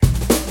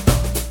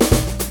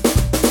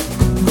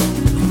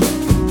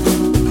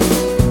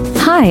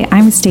Hi,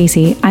 I'm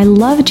Stacy. I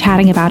love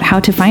chatting about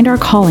how to find our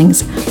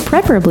callings,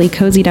 preferably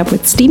cozied up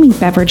with steaming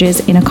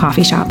beverages in a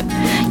coffee shop.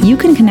 You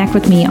can connect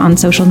with me on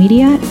social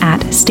media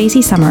at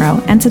Stacy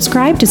Summerow and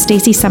subscribe to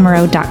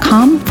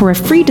stacysummerow.com for a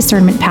free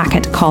discernment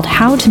packet called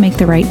How to Make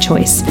the Right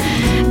Choice.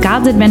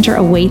 God's adventure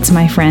awaits,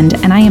 my friend,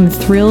 and I am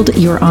thrilled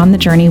you're on the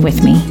journey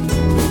with me.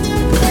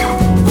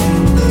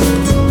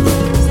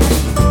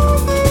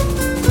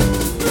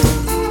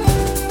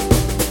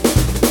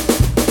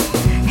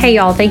 Hey,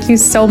 y'all. Thank you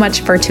so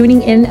much for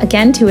tuning in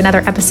again to another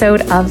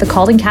episode of the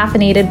Called and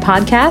Caffeinated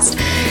podcast.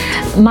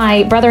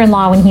 My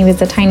brother-in-law, when he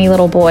was a tiny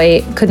little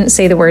boy, couldn't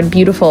say the word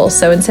beautiful.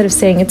 So instead of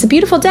saying it's a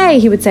beautiful day,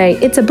 he would say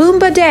it's a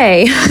boomba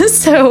day.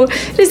 So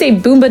it is a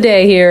boomba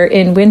day here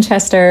in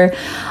Winchester.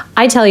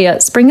 I tell you,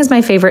 spring is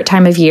my favorite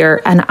time of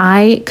year, and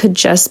I could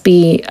just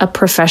be a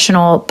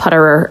professional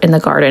putterer in the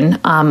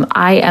garden.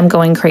 I am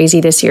going crazy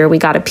this year. We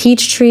got a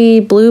peach tree,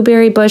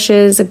 blueberry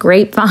bushes, a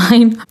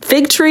grapevine,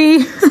 fig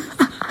tree.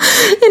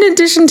 In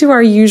addition to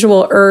our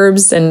usual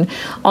herbs and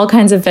all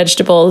kinds of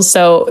vegetables.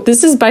 So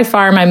this is by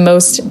far my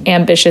most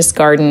ambitious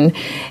garden.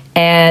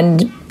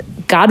 And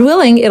God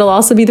willing, it'll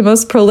also be the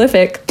most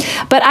prolific.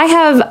 But I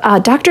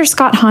have Dr.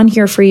 Scott Hahn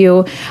here for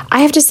you.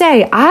 I have to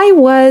say, I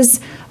was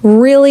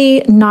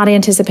really not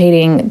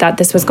anticipating that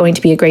this was going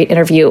to be a great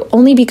interview,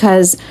 only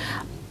because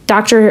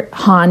Dr.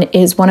 Hahn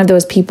is one of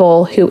those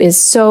people who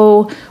is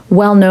so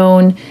well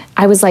known.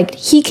 I was like,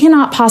 he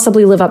cannot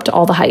possibly live up to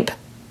all the hype.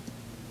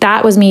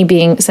 That was me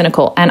being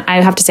cynical. And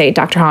I have to say,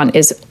 Dr. Hahn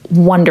is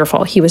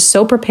wonderful. He was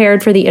so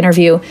prepared for the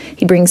interview.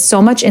 He brings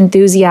so much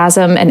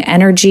enthusiasm and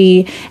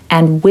energy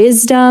and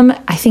wisdom.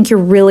 I think you're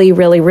really,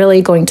 really,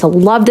 really going to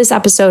love this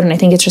episode. And I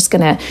think it's just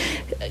going to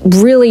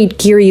really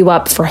gear you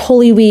up for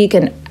Holy Week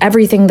and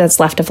everything that's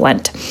left of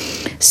Lent.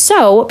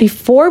 So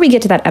before we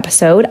get to that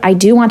episode, I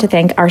do want to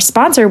thank our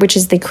sponsor, which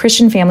is the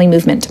Christian Family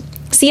Movement.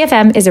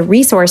 CFM is a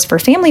resource for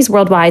families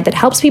worldwide that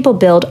helps people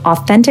build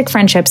authentic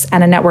friendships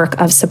and a network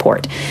of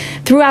support.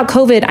 Throughout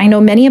COVID, I know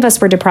many of us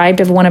were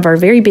deprived of one of our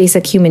very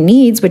basic human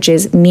needs, which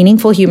is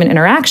meaningful human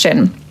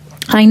interaction.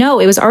 I know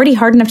it was already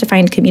hard enough to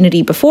find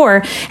community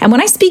before, and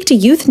when I speak to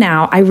youth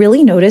now, I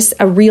really notice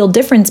a real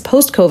difference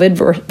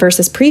post-COVID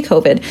versus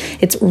pre-COVID.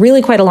 It's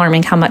really quite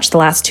alarming how much the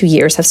last 2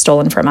 years have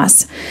stolen from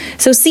us.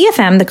 So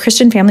CFM, the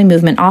Christian Family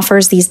Movement,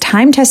 offers these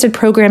time-tested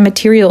program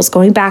materials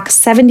going back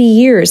 70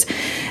 years.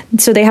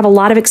 So they have a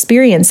lot of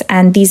experience,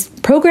 and these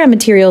program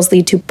materials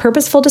lead to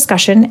purposeful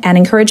discussion and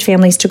encourage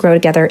families to grow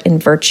together in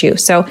virtue.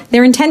 So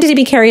they're intended to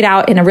be carried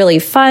out in a really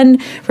fun,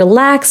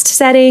 relaxed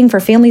setting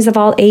for families of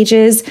all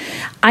ages.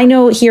 I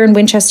know here in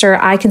Winchester,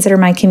 I consider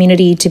my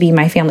community to be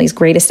my family's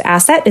greatest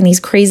asset in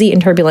these crazy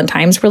and turbulent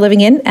times we're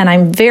living in, and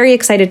I'm very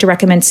excited to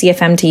recommend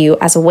CFM to you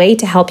as a way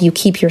to help you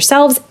keep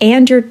yourselves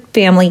and your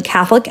family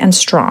Catholic and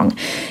strong.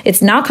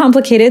 It's not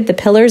complicated. The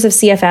pillars of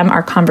CFM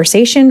are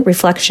conversation,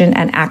 reflection,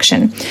 and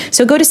action.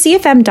 So go to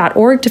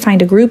cfm.org to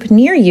find a group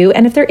near you,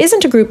 and if there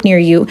isn't a group near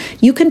you,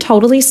 you can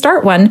totally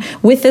start one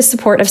with the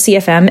support of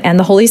CFM and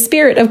the Holy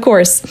Spirit, of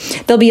course.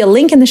 There'll be a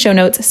link in the show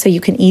notes so you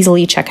can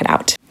easily check it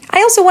out. I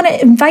also want to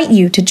invite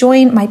you to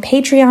join my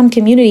Patreon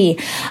community.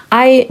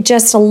 I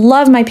just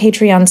love my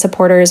Patreon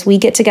supporters. We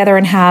get together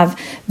and have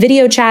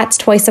video chats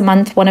twice a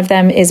month. One of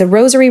them is a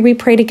rosary we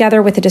pray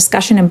together with a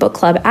discussion and book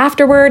club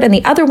afterward, and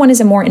the other one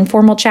is a more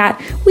informal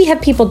chat. We have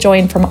people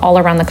join from all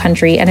around the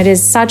country, and it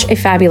is such a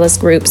fabulous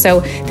group. So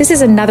this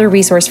is another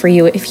resource for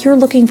you if you're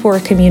looking for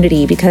a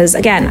community, because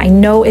again, I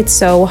know it's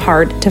so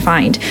hard to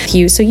find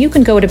you. So you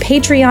can go to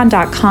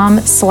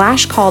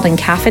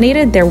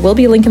patreon.com/calledandcaffeinated. There will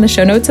be a link in the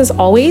show notes as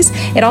always.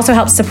 It also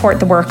helps support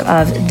the work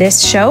of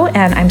this show,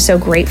 and I'm so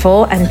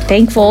grateful and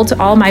thankful to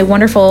all my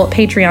wonderful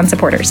Patreon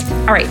supporters.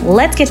 All right,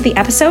 let's get to the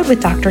episode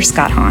with Dr.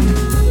 Scott Hahn.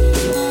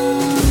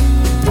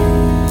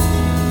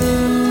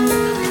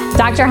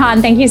 Dr.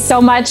 Hahn, thank you so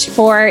much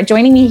for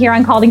joining me here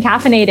on Called and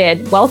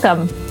Caffeinated.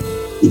 Welcome.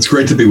 It's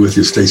great to be with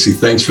you, Stacy.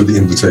 Thanks for the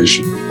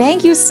invitation.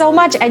 Thank you so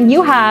much. And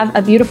you have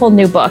a beautiful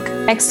new book,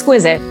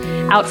 Exquisite,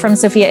 out from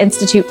Sophia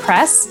Institute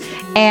Press.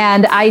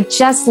 And I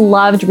just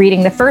loved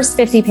reading the first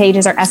 50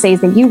 pages or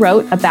essays that you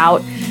wrote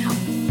about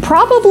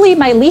probably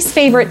my least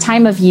favorite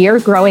time of year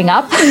growing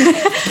up,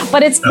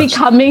 but it's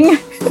becoming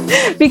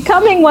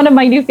one of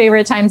my new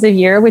favorite times of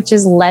year, which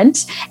is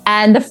Lent.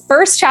 And the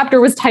first chapter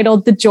was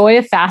titled The Joy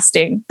of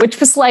Fasting, which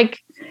was like,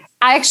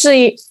 I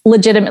actually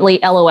legitimately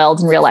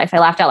LOL'd in real life. I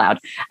laughed out loud.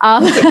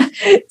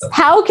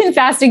 How can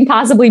fasting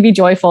possibly be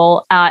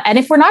joyful? And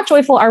if we're not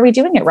joyful, are we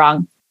doing it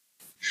wrong?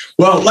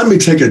 Well, let me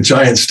take a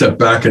giant step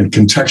back and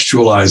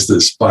contextualize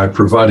this by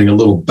providing a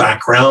little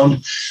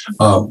background.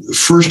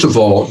 First of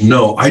all,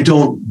 no, I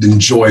don't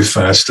enjoy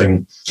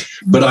fasting,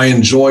 but I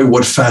enjoy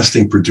what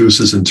fasting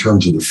produces in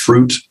terms of the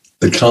fruit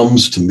that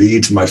comes to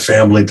me, to my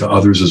family, to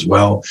others as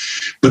well.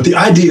 But the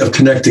idea of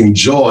connecting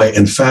joy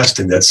and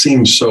fasting, that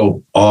seems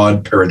so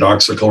odd,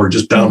 paradoxical, or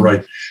just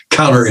downright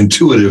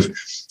counterintuitive,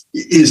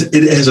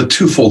 it has a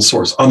twofold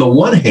source. On the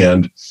one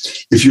hand,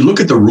 if you look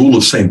at the rule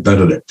of St.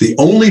 Benedict, the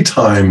only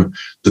time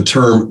the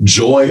term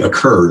joy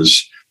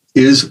occurs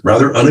is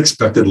rather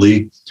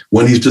unexpectedly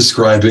when he's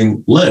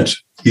describing Lent.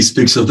 he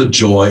speaks of the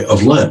joy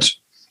of Lent.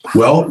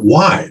 Well,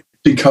 why?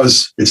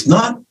 Because it's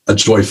not a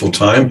joyful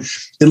time,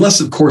 unless,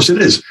 of course,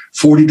 it is.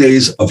 40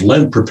 days of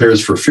Lent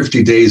prepares for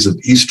 50 days of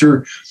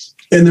Easter.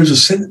 And there's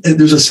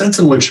a sense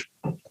in which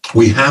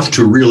we have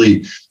to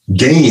really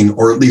gain,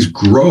 or at least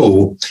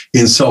grow,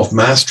 in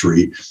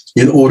self-mastery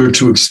in order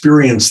to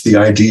experience the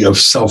idea of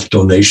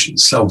self-donation,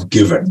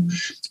 self-giving.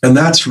 And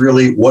that's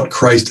really what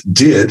Christ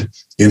did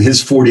in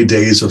his 40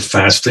 days of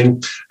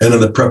fasting and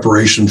in the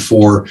preparation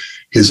for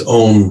his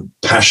own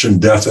passion,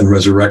 death, and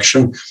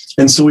resurrection.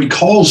 And so he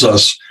calls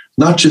us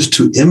not just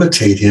to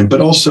imitate him,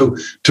 but also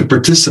to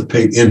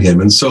participate in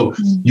him. And so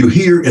you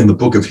hear in the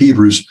book of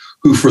Hebrews,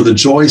 who for the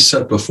joy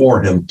set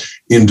before him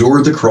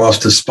endured the cross,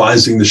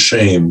 despising the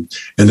shame,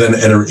 and then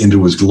enter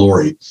into his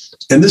glory.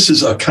 And this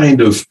is a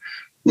kind of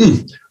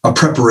a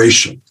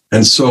preparation.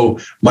 And so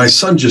my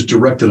son just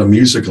directed a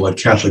musical at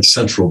Catholic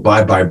Central,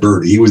 Bye Bye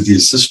Birdie. He was the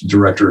assistant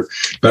director,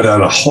 but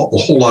had a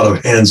whole lot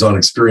of hands-on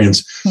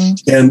experience.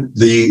 And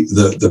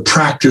the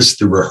practice,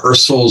 the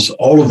rehearsals,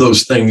 all of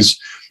those things,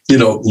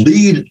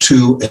 lead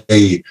to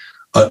a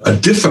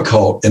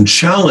difficult and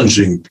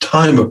challenging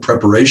time of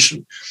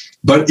preparation.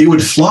 But it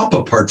would flop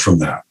apart from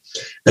that.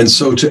 And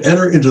so to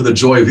enter into the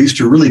joy of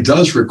Easter really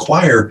does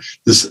require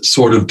this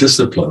sort of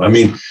discipline. I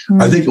mean,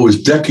 I think it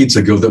was decades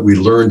ago that we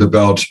learned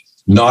about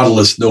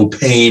Nautilus, no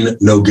pain,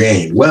 no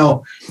gain.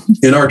 Well,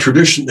 in our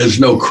tradition, there's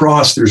no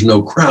cross, there's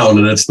no crown.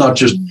 And it's not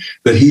just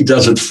that he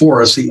does it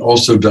for us, he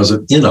also does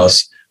it in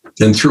us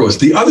and through us.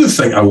 The other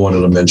thing I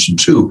wanted to mention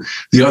too,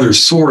 the other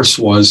source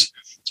was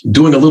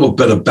doing a little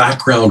bit of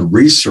background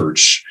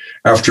research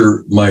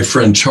after my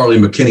friend Charlie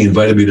McKinney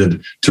invited me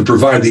to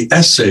provide the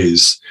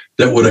essays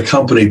that would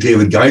accompany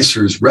David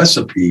Geisler's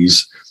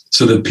recipes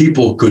so that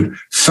people could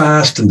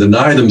fast and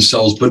deny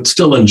themselves, but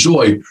still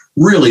enjoy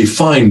really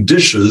fine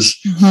dishes.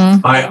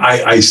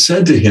 I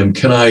said to him,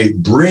 can I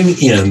bring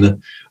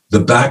in the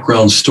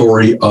background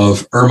story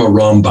of Irma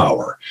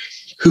Rombauer,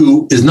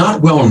 who is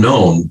not well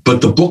known,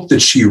 but the book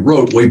that she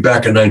wrote way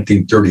back in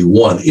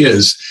 1931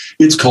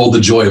 it's called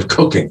The Joy of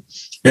Cooking.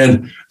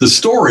 And the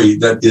story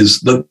that is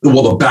the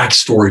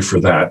backstory for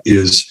that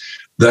is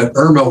that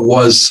Irma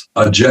was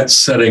a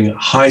jet-setting,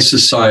 high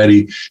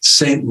society,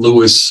 St.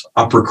 Louis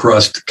upper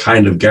crust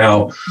kind of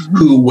gal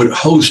who would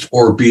host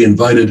or be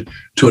invited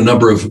to a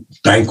number of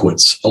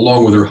banquets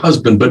along with her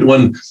husband. But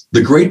when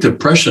the Great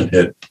Depression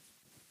hit,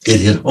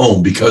 it hit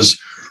home because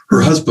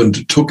her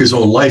husband took his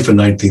own life in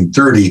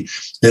 1930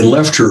 and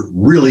left her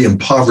really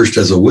impoverished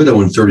as a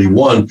widow in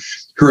 31.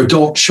 Her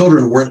adult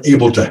children weren't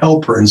able to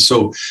help her. And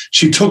so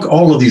she took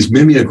all of these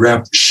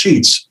mimeographed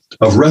sheets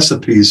of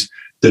recipes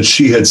that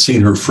she had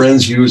seen her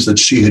friends use, that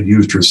she had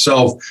used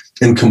herself,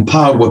 and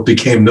compiled what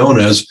became known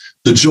as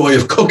The Joy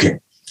of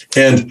Cooking.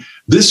 And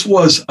this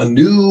was a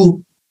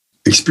new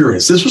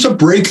experience. This was a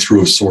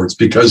breakthrough of sorts,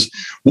 because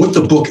what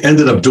the book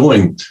ended up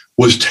doing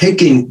was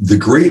taking the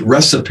great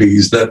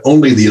recipes that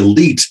only the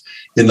elite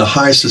in the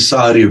high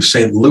society of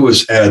St.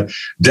 Louis had,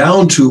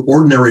 down to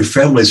ordinary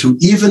families who,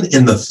 even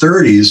in the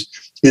 30s,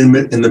 in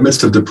the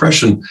midst of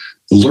depression,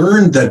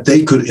 learned that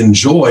they could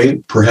enjoy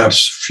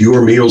perhaps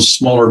fewer meals,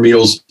 smaller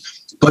meals,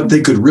 but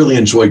they could really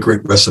enjoy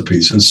great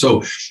recipes. And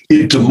so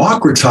it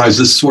democratized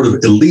this sort of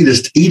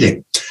elitist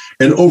eating.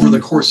 And over the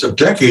course of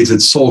decades, it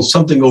sold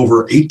something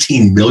over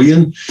 18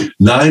 million,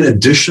 9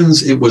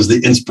 editions. It was the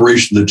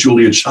inspiration of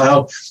Julia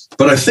Child.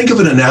 But I think of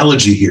an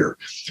analogy here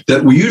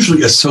that we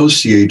usually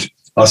associate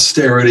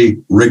austerity,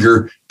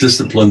 rigor,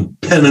 discipline,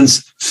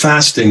 penance,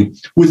 fasting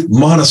with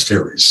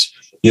monasteries,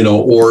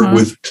 or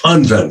with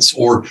convents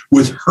or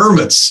with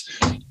hermits.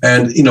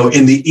 And,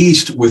 in the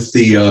East with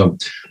the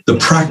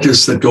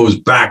practice that goes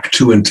back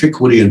to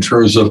antiquity in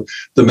terms of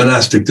the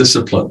monastic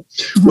discipline.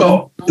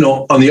 Well,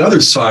 on the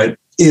other side,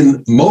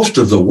 in most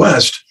of the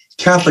West,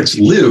 Catholics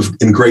live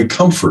in great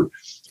comfort.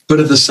 But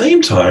at the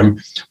same time,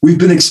 we've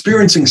been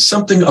experiencing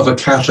something of a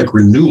Catholic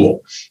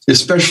renewal,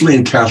 especially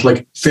in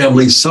Catholic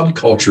family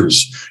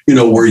subcultures,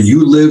 where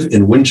you live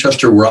in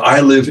Winchester, where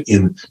I live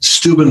in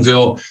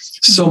Steubenville,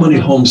 so many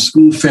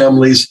homeschool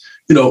families.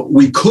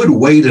 We could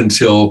wait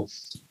until,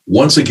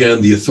 once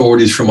again, the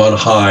authorities from on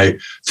high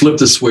flip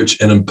the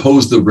switch and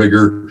impose the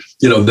rigor,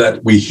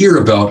 that we hear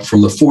about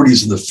from the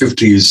 40s and the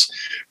 50s,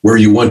 where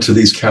you went to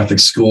these Catholic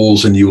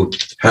schools and you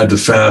had to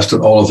fast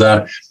and all of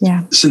that.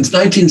 Yeah. Since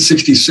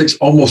 1966,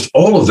 almost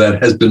all of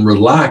that has been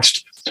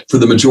relaxed for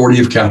the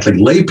majority of Catholic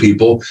lay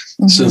people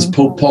since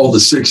Pope Paul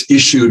VI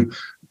issued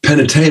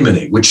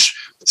Penitemini, which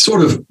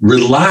sort of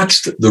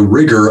relaxed the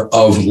rigor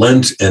of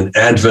Lent and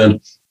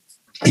Advent.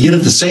 Yet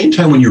at the same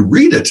time, when you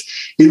read it,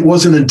 it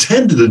wasn't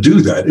intended to do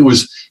that. It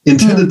was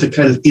intended to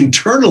kind of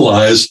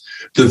internalize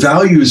the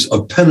values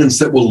of penance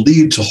that will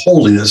lead to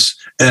holiness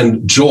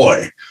and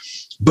joy.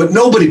 But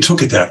nobody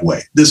took it that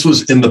way. This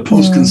was in the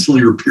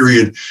post-conciliar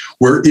period,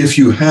 where if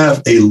you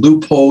have a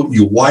loophole,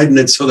 you widen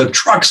it so that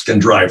trucks can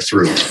drive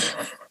through.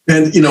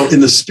 And, in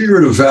the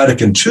spirit of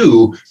Vatican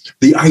II,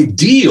 the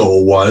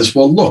ideal was,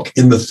 well, look,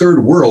 in the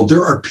third world,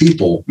 there are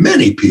people,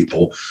 many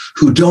people,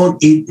 who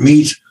don't eat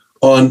meat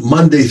on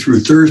Monday through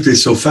Thursday.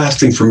 So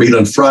fasting for meat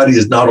on Friday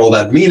is not all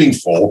that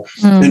meaningful.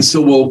 And so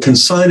we'll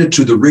consign it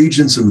to the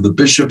regents and the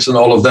bishops and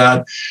all of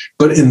that.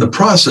 But in the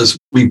process,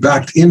 we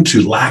backed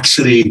into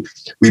laxity.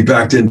 We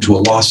backed into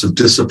a loss of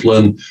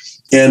discipline.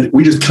 And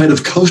we just kind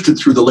of coasted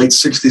through the late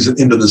 60s and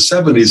into the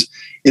 70s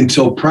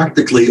until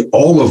practically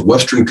all of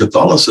Western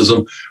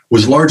Catholicism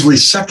was largely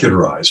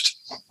secularized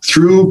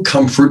through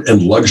comfort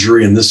and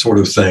luxury and this sort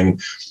of thing.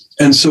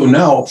 And so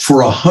now,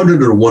 for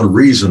 101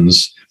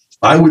 reasons,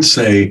 I would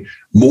say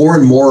more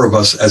and more of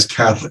us as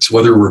Catholics,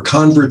 whether we're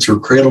converts or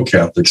cradle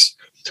Catholics,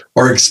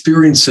 are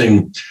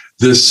experiencing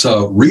this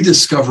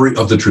rediscovery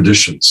of the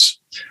traditions,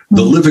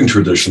 the living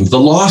traditions, the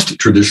lost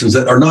traditions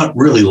that are not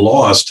really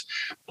lost.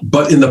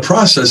 But in the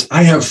process,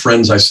 I have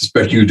friends, I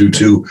suspect you do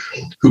too,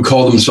 who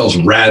call themselves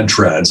rad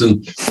trads.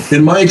 And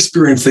in my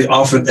experience, they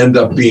often end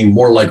up being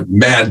more like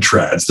mad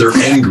trads. They're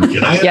angry.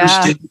 And I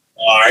understand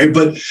why.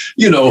 But,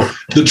 you know,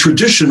 the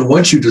tradition,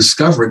 once you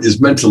discover it, is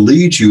meant to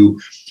lead you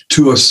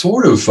to a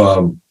sort of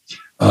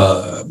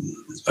a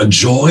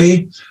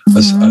joy,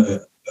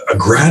 a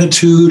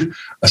gratitude,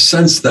 a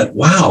sense that,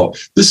 wow,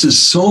 this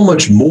is so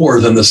much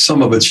more than the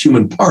sum of its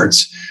human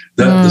parts,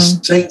 that the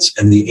saints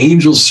and the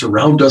angels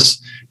surround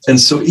us. And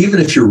so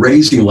even if you're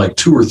raising like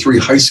 2 or 3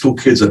 high school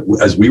kids,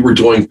 as we were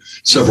doing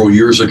several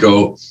years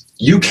ago,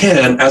 you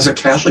can, as a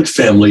Catholic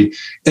family,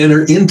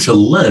 enter into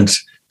Lent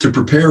to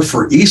prepare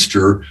for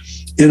Easter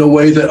in a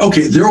way that,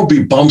 okay, there will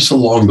be bumps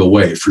along the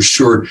way, for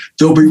sure.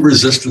 There'll be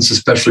resistance,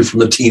 especially from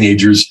the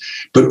teenagers.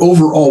 But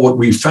overall, what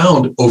we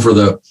found over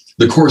the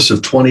course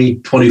of 20,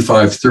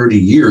 25, 30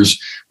 years,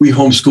 we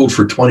homeschooled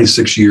for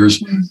 26 years,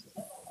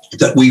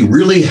 that we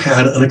really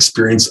had an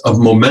experience of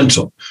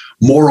momentum,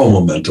 moral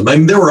momentum. I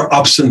mean, there were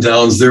ups and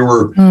downs, there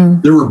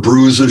were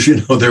bruises,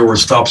 you know, there were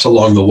stops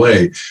along the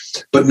way.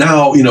 But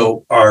now, you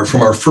know,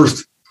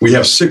 we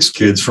have 6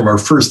 kids. From our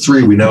first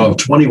 3, we now have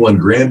 21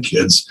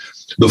 grandkids.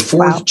 The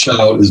 4th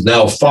child is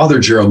now Father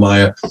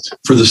Jeremiah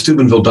for the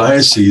Steubenville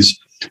Diocese.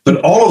 But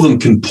all of them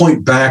can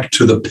point back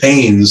to the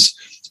pains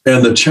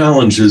and the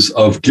challenges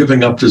of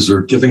giving up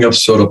dessert, giving up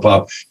soda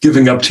pop,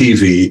 giving up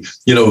TV,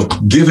 you know,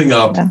 giving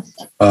up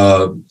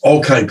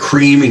all kind of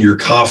cream in your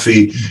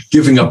coffee,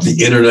 giving up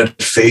the internet,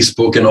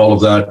 Facebook, and all of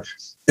that.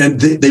 And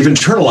they've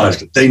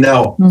internalized it. They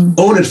now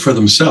own it for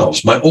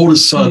themselves. My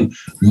oldest son,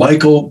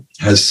 Michael,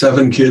 has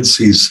 7 kids.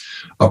 He's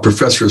a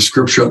professor of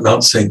scripture at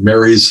Mount St.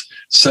 Mary's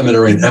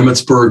Seminary in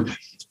Emmitsburg.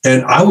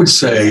 And I would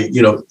say,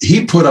 you know,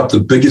 he put up the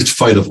biggest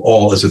fight of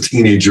all as a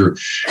teenager.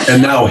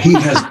 And now he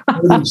has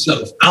put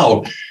himself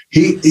out.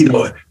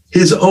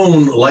 His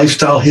own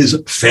lifestyle,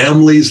 his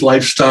family's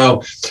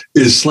lifestyle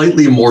is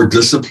slightly more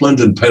disciplined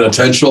and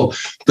penitential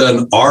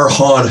than our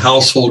Han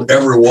household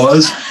ever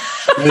was.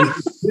 And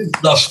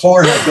thus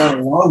far have gone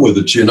along with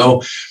it, you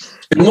know.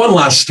 And one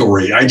last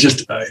story.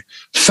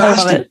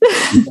 Fasting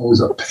was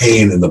a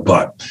pain in the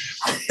butt.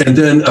 And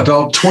then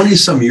about 20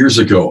 some years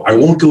ago, I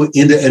won't go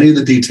into any of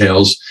the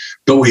details,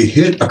 but we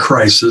hit a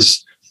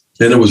crisis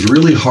and it was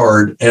really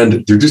hard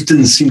and there just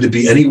didn't seem to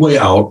be any way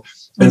out.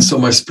 And so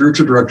my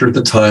spiritual director at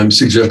the time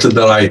suggested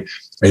that I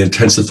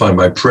intensify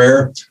my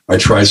prayer. I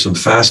try some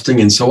fasting.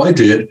 And so I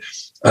did.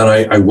 And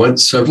I went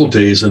several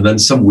days and then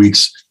some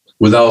weeks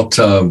without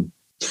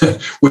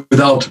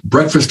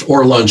breakfast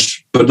or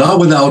lunch, but not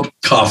without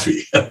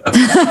coffee.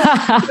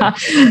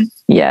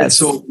 Yes. And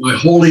so my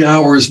holy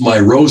hours, my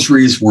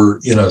rosaries were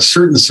in a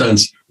certain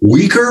sense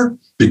weaker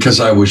because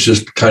I was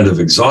just kind of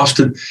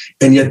exhausted.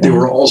 And yet they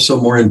were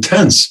also more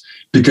intense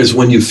because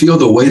when you feel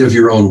the weight of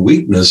your own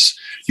weakness,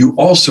 you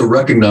also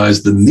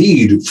recognize the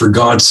need for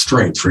God's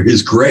strength, for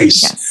his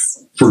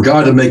grace, for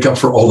God to make up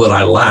for all that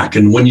I lack.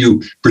 And when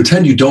you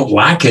pretend you don't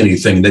lack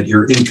anything, that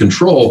you're in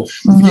control,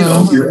 you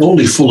know, you're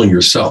only fooling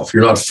yourself.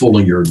 You're not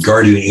fooling your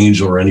guardian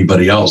angel or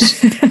anybody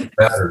else that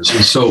matters.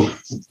 And so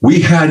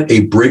we had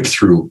a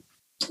breakthrough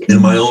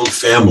in my own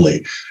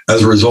family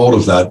as a result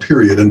of that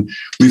period. And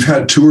we've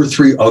had 2 or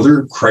 3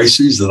 other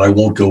crises that I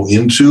won't go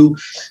into,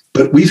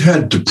 but we've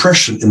had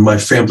depression in my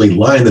family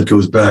line that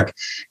goes back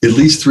at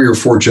least 3 or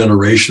 4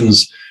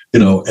 generations, you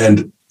know,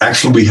 and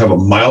actually we have a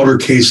milder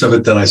case of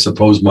it than I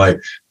suppose my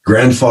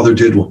grandfather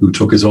did, who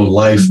took his own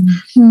life.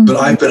 But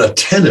I've been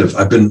attentive.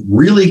 I've been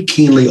really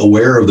keenly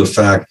aware of the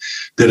fact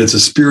that it's a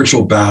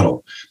spiritual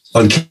battle.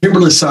 On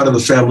Kimberly's side of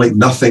the family,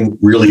 nothing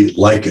really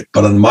like it.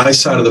 But on my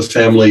side of the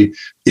family,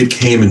 it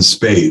came in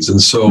spades. And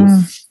so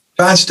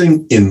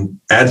fasting in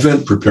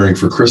Advent, preparing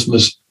for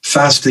Christmas,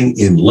 fasting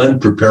in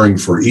Lent, preparing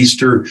for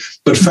Easter,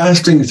 but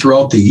fasting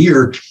throughout the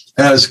year,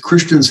 as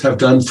Christians have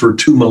done for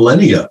 2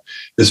 millennia,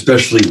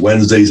 especially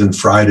Wednesdays and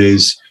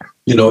Fridays,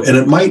 you know, and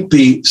it might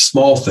be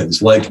small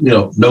things like, you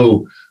know,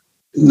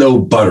 no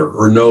butter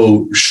or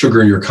no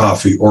sugar in your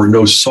coffee or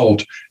no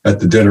salt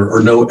at the dinner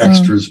or no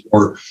extras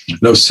or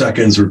no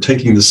seconds or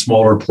taking the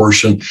smaller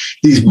portion.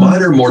 These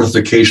minor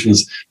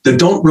mortifications that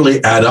don't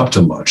really add up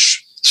to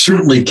much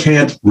certainly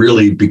can't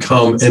really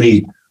become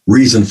any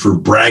reason for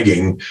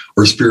bragging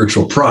or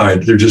spiritual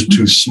pride. They're just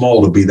too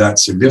small to be that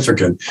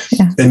significant.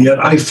 And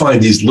yet I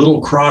find these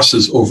little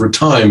crosses over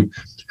time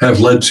have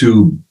led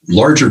to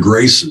larger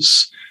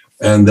graces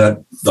and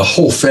that the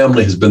whole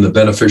family has been the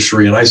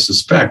beneficiary, and I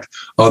suspect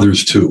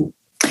others too.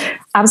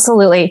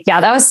 Absolutely. Yeah,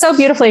 that was so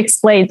beautifully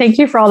explained. Thank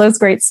you for all those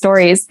great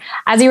stories.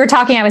 As you were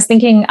talking, I was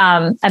thinking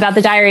about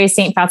the Diary of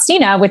St.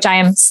 Faustina, which I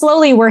am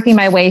slowly working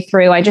my way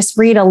through. I just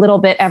read a little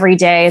bit every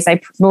day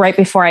right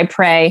before I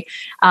pray,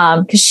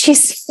 because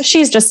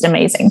she's just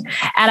amazing.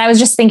 And I was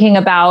just thinking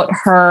about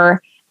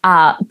her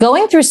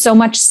going through so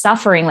much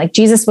suffering. Like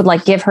Jesus would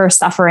give her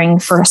suffering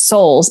for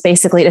souls,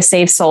 basically to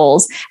save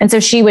souls. And so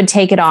she would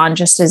take it on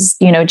just as,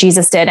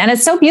 Jesus did. And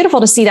it's so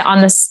beautiful to see that on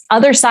this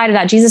other side of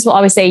that, Jesus will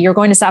always say, you're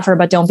going to suffer,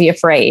 but don't be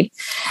afraid.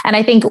 And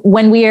I think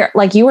when we're,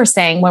 like you were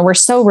saying, when we're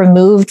so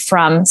removed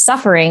from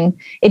suffering,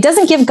 it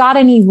doesn't give God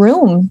any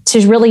room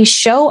to really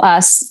show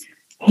us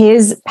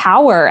his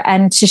power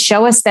and to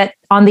show us that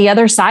on the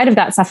other side of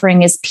that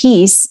suffering is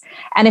peace.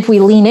 And if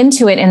we lean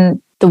into it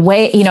in the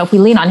way, if we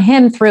lean on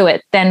him through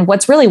it, then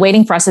what's really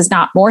waiting for us is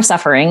not more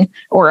suffering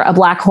or a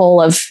black hole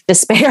of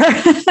despair.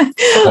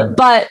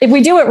 But if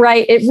we do it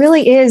right, it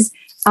really is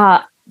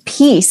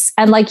peace.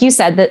 And like you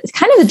said, that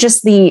kind of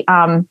just the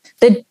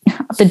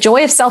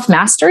joy of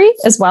self-mastery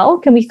as well.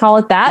 Can we call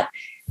it that?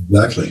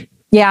 Exactly.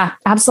 Yeah,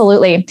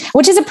 absolutely.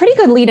 Which is a pretty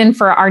good lead in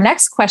for our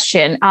next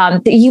question.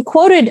 You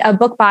quoted a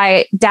book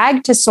by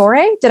Dag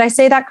Tesore. Did I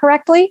say that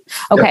correctly?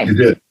 Okay. Yep, you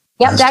did.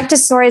 Yep, Dag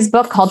Tesore's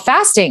book called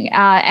Fasting,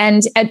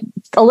 and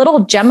a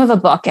little gem of a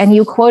book. And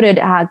you quoted,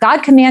 God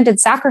commanded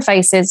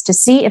sacrifices to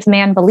see if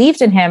man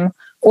believed in him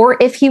or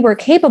if he were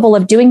capable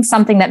of doing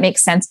something that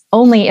makes sense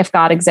only if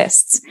God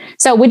exists.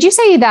 So would you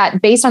say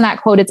that based on that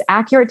quote, it's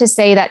accurate to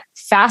say that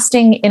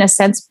fasting, in a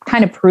sense,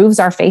 kind of proves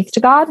our faith to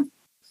God?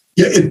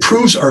 Yeah, it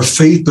proves our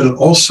faith, but it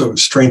also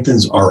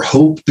strengthens our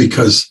hope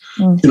because,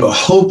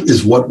 hope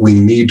is what we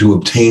need to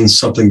obtain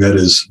something that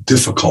is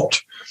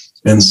difficult.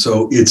 And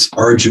so it's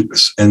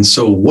arduous. And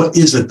so what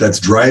is it that's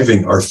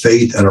driving our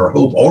faith and our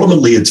hope?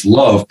 Ultimately, it's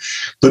love.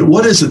 But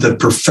what is it that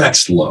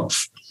perfects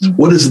love?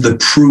 What is it that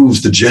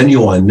proves the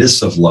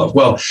genuineness of love?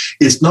 Well,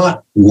 it's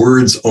not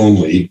words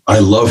only, I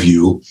love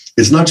you.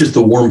 It's not just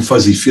the warm,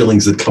 fuzzy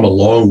feelings that come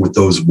along with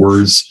those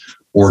words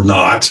or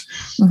not.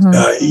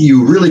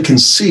 You really can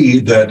see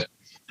that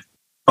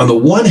on the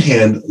one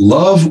hand,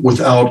 love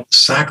without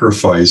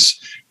sacrifice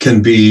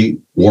can be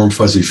warm,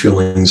 fuzzy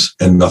feelings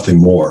and nothing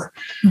more.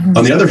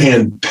 On the other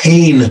hand,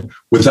 pain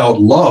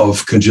without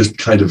love can just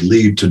kind of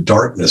lead to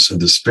darkness and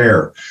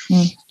despair.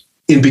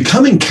 In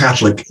becoming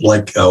Catholic,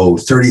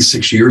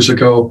 36 years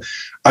ago,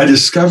 I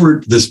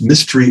discovered this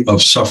mystery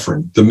of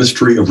suffering, the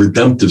mystery of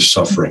redemptive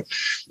suffering,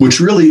 which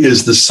really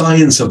is the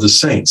science of the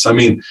saints. I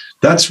mean,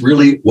 that's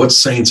really what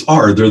saints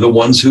are. They're the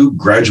ones who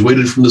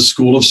graduated from the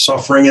school of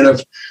suffering. And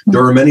if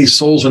there are many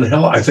souls in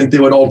hell, I think they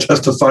would all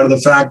testify to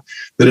the fact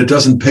that it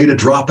doesn't pay to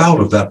drop out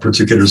of that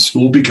particular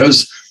school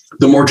because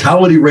the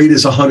mortality rate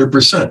is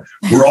 100%.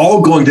 We're all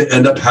going to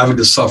end up having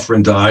to suffer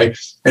and die.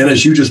 And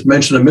as you just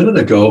mentioned a minute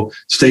ago,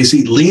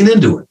 Stacy, lean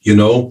into it.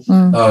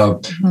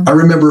 I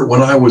remember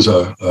when I was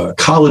a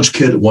college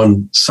kid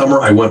one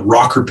summer, I went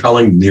rock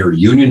rappelling near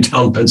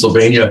Uniontown,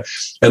 Pennsylvania,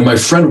 and my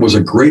friend was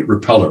a great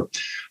rappeller.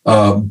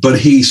 But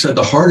he said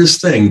the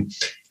hardest thing,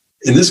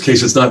 in this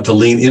case, it's not to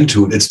lean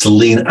into it, it's to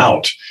lean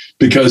out.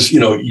 Because,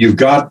 you've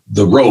got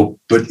the rope,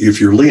 but if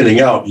you're leaning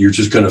out, you're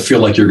just going to feel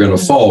like you're going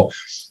to fall.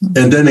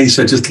 And then he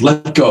said, just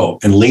let go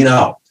and lean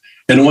out.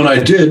 And when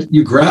I did,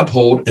 you grab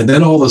hold, and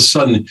then all of a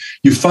sudden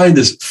you find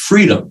this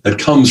freedom that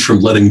comes from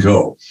letting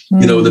go.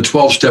 The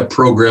 12-step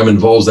program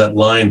involves that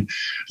line,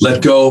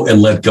 let go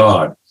and let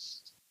God.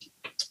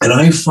 And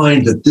I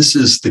find that this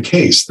is the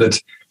case, that,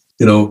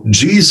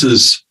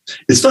 Jesus,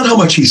 it's not how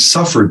much he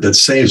suffered that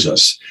saves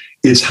us.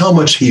 It's how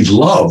much he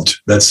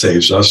loved that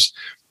saves us.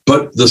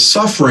 But the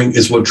suffering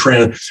is what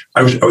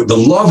the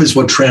love is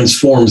what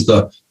transforms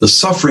the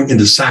suffering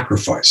into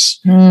sacrifice,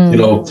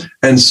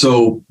 and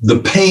so the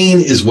pain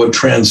is what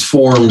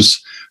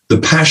transforms the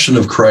passion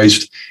of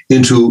Christ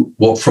into,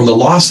 from the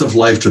loss of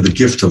life to the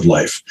gift of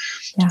life.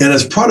 Yeah. And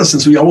as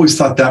Protestants, we always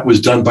thought that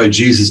was done by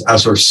Jesus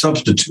as our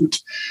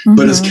substitute.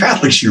 But as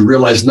Catholics, you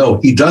realize, no,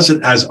 he does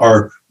it as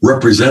our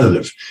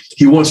representative.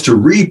 He wants to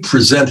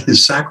represent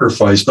his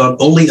sacrifice, not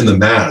only in the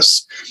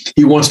Mass,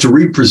 he wants to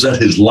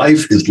represent his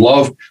life, his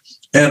love,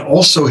 and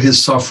also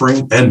his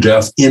suffering and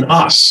death in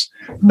us.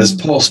 As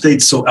Paul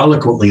states so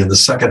eloquently in the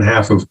second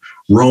half of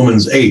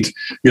Romans 8,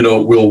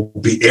 we'll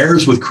be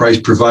heirs with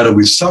Christ provided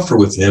we suffer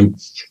with him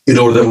in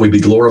order that we be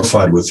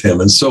glorified with him.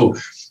 And so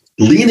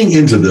leaning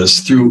into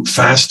this through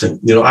fasting,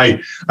 I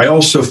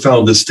also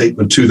found this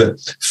statement too, that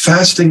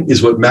fasting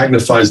is what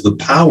magnifies the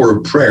power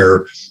of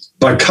prayer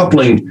by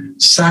coupling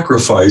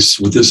sacrifice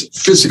with this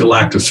physical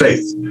act of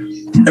faith.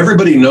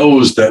 Everybody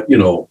knows that,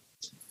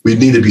 we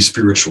need to be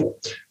spiritual.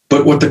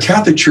 But what the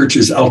Catholic Church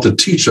is out to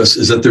teach us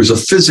is that there's a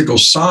physical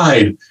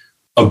side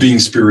of being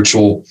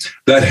spiritual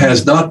that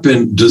has not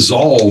been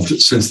dissolved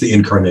since the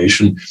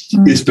incarnation.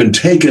 It's been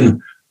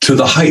taken to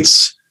the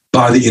heights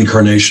by the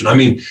incarnation. I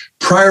mean,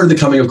 prior to the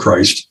coming of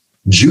Christ,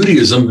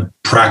 Judaism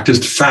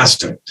practiced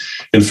fasting.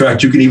 In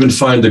fact, you can even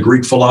find the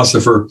Greek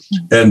philosopher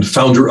and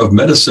founder of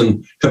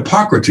medicine,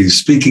 Hippocrates,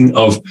 speaking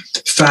of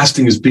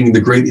fasting as being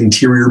the great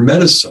interior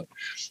medicine.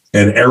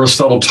 And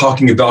Aristotle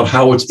talking about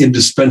how it's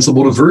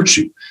indispensable to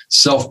virtue,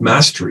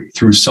 self-mastery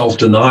through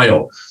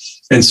self-denial.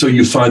 And so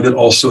you find it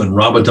also in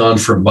Ramadan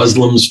for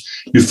Muslims.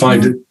 You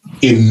find it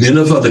in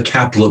Nineveh, the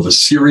capital of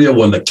Assyria,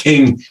 when the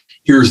king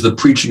hears the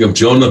preaching of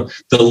Jonah,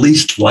 the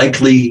least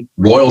likely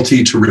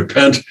royalty to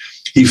repent.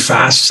 He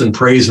fasts and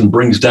prays and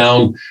brings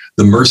down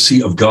the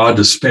mercy of God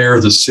to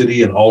spare the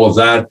city and all of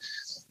that.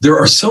 There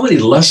are so many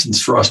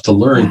lessons for us to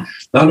learn,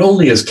 not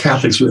only as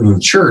Catholics within the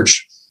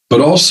church,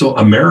 but also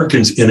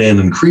Americans in an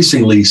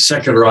increasingly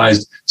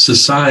secularized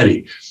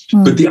society.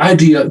 But the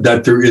idea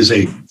that there is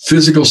a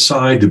physical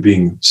side to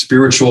being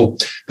spiritual,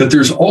 that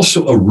there's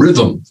also a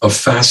rhythm of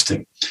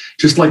fasting,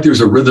 just like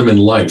there's a rhythm in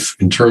life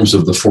in terms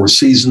of the four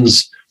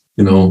seasons.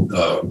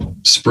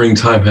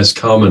 Springtime has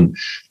come and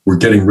we're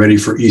getting ready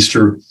for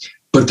Easter.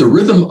 But the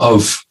rhythm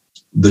of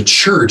the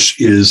church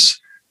is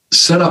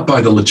set up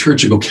by the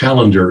liturgical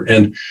calendar.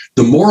 And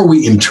the more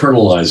we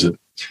internalize it,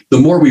 the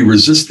more we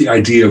resist the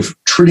idea of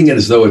treating it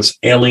as though it's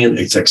alien,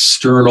 it's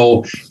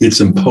external,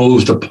 it's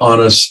imposed upon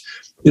us.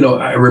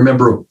 I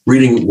remember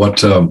reading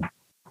what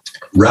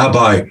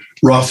Rabbi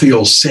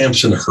Raphael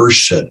Samson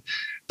Hirsch said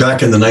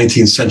back in the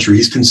 19th century.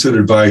 He's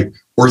considered by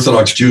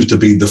Orthodox Jews to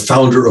be the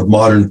founder of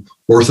modern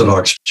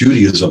Orthodox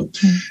Judaism.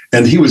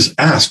 And he was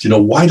asked,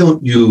 why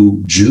don't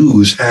you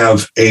Jews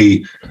have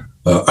a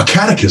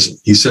catechism?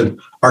 He said,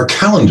 our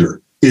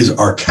calendar is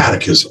our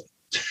catechism.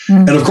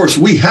 And of course,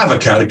 we have a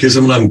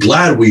catechism, and I'm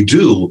glad we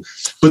do.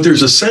 But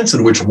there's a sense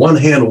in which one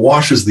hand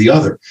washes the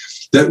other.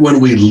 That when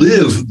we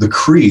live the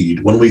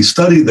creed, when we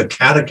study the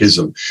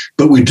catechism,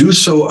 but we do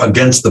so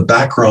against the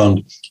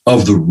background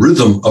of the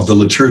rhythm of the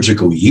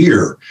liturgical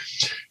year,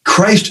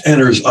 Christ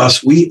enters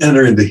us, we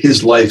enter into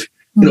his life,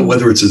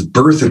 whether it's his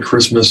birth at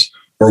Christmas,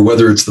 or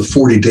whether it's the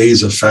 40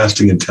 days of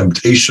fasting and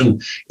temptation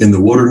in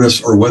the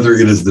wilderness, or whether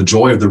it is the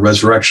joy of the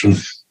resurrection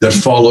that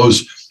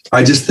follows.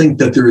 I just think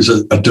that there is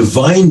a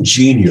divine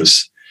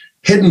genius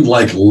hidden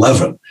like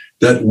leaven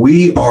that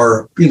we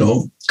are,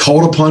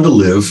 called upon to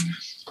live.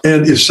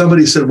 And if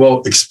somebody said,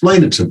 well,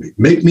 explain it to me,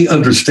 make me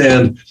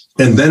understand,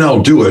 and then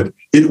I'll do it,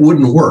 it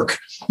wouldn't work.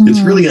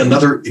 It's really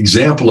another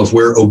example of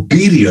where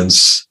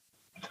obedience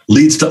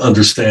leads to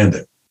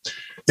understanding.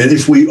 And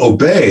if we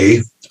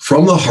obey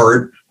from the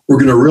heart, we're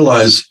going to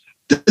realize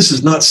that this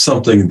is not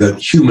something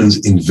that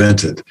humans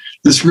invented.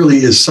 This really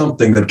is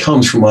something that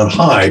comes from on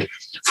high,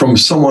 from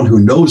someone who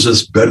knows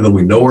us better than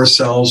we know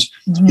ourselves.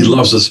 He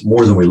loves us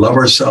more than we love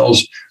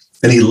ourselves.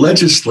 And he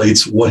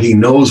legislates what he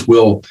knows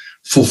will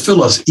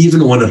fulfill us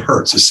even when it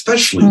hurts,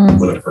 especially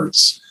when it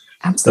hurts.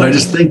 Absolutely. And I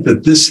just think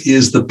that this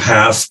is the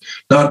path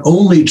not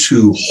only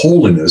to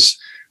holiness,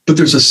 but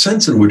there's a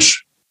sense in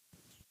which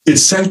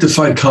it's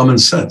sanctified common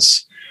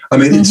sense. I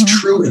mean, it's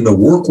true in the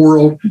work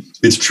world.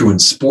 It's true in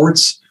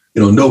sports,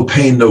 no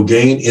pain, no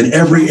gain in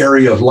every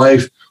area of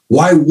life.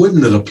 Why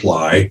wouldn't it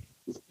apply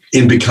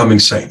in becoming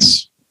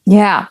saints?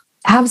 Yeah,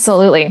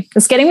 absolutely.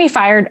 It's getting me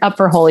fired up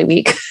for Holy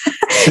Week.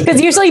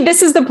 Because usually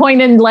this is the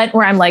point in Lent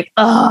where I'm like,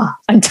 oh,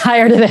 I'm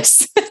tired of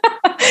this.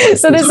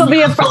 So this will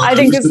be I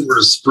think this is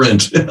a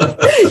sprint.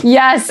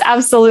 Yes,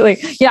 absolutely.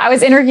 Yeah, I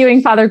was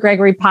interviewing Father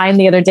Gregory Pine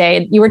the other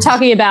day. You were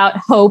talking about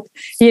hope,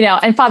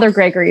 and Father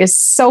Gregory is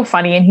so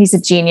funny and he's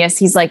a genius.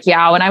 He's like,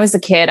 yeah, when I was a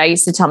kid, I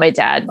used to tell my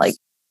dad, like,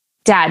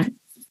 Dad,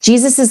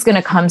 Jesus is going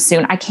to come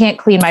soon. I can't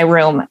clean my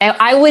room.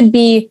 I would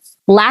be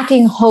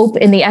lacking hope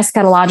in the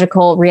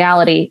eschatological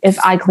reality if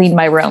I cleaned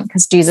my room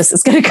because Jesus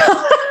is going to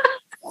come.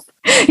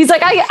 He's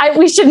like,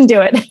 we shouldn't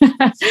do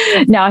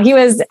it. No,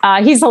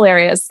 he's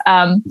hilarious.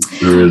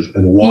 There is,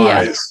 and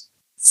wise. Yeah,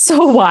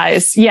 so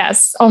wise.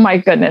 Yes. Oh my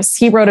goodness.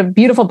 He wrote a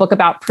beautiful book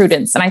about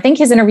prudence. And I think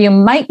his interview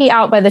might be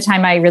out by the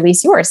time I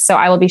release yours. So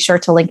I will be sure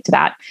to link to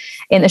that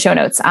in the show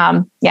notes.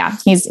 Yeah,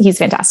 he's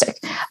fantastic.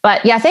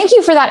 But yeah, thank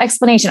you for that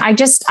explanation.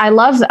 I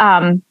love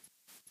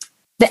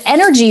the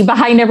energy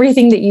behind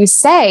everything that you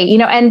say,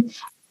 and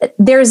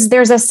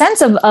there's a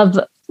sense of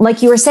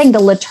like you were saying, the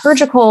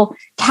liturgical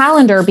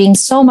calendar being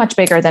so much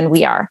bigger than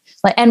we are,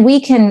 and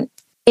we can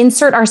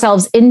insert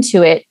ourselves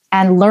into it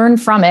and learn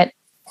from it.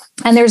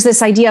 And there's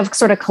this idea of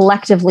sort of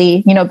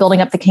collectively,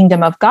 building up the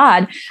kingdom of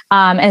God,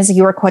 as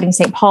you were quoting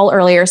St. Paul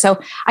earlier.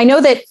 So I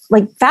know that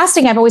like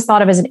fasting, I've always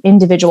thought of as an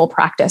individual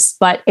practice,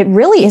 but it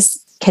really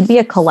can be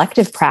a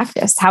collective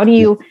practice. How do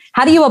you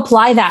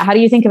apply that? How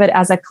do you think of it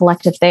as a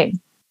collective thing?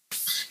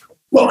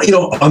 Well,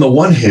 on the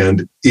one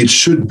hand, it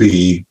should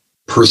be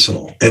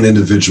personal and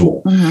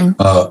individual.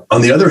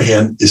 On the other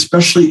hand,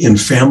 especially in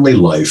family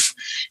life,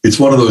 it's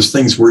one of those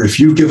things where if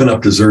you've given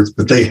up desserts,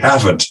 but they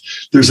haven't,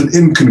 there's an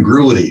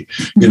incongruity,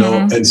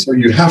 and so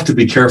you have to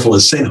be careful.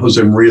 As St.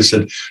 Jose Maria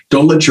said,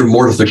 don't let your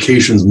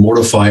mortifications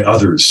mortify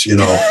others.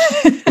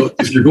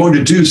 If you're going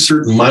to do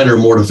certain minor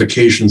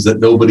mortifications that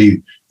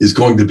nobody is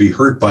going to be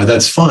hurt by,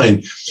 that's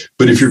fine.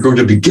 But if you're going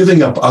to be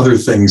giving up other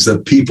things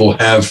that people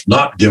have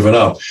not given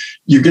up,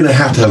 you're going to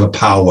have a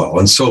powwow.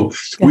 And so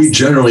we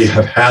generally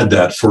have had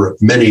that for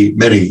many,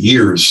 many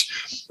years.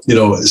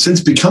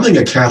 Since becoming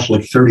a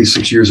Catholic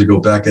 36 years ago,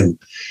 back in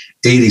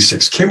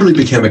 86, Kimberly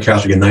became a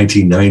Catholic in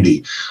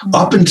 1990.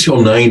 Up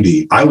until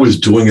 90, I was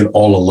doing it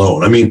all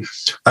alone. I mean,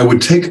 I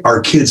would take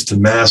our kids to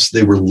Mass.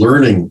 They were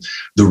learning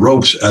the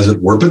ropes, as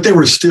it were, but they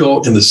were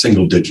still in the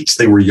single digits.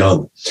 They were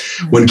young.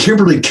 When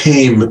Kimberly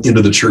came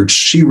into the church,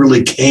 she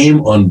really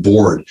came on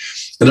board.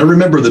 And I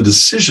remember the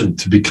decision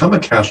to become a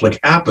Catholic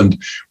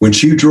happened when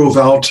she drove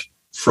out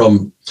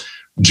from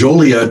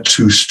Joliet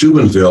to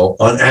Steubenville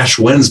on Ash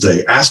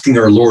Wednesday, asking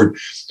our Lord,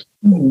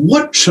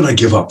 what should I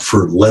give up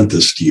for Lent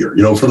this year?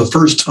 For the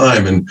first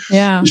time. And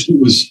she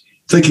was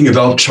thinking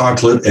about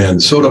chocolate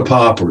and soda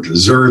pop or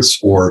desserts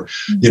or,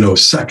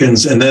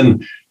 seconds. And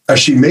then as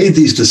she made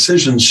these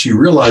decisions, she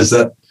realized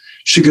that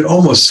she could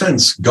almost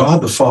sense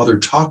God the Father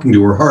talking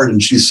to her heart.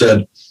 And she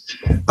said,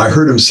 I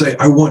heard him say,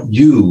 I want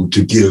you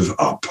to give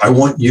up. I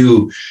want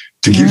you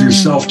to give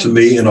yourself to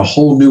me in a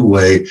whole new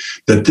way,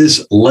 that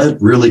this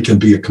Lent really can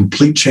be a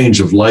complete change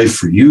of life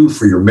for you,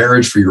 for your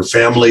marriage, for your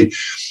family.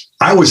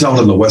 I was out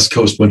on the West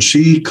Coast when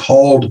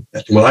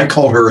I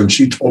called her and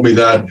she told me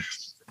that,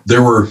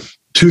 there were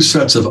two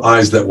sets of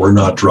eyes that were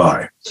not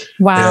dry.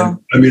 Wow.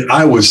 And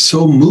I was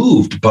so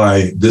moved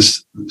by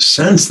this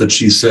sense that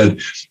she said,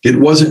 it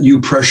wasn't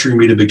you pressuring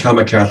me to become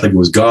a Catholic, it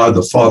was God,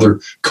 the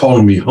Father,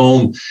 calling me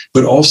home,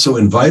 but also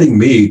inviting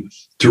me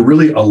to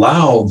really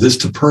allow this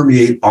to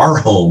permeate our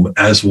home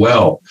as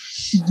well.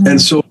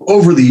 And so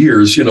over the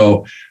years,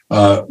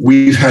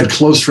 we've had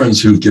close friends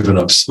who've given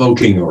up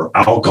smoking or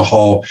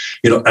alcohol.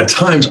 At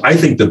times, I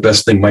think the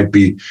best thing might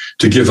be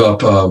to give up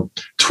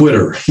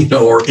Twitter,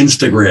 or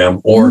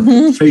Instagram or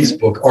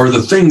Facebook, or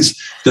the things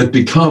that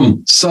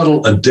become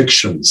subtle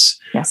addictions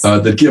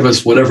that give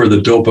us whatever the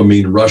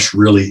dopamine rush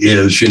really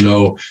is,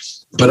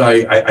 But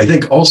I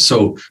think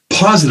also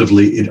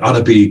positively, it ought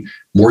to be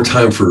more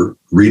time for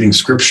reading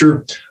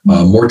scripture,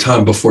 more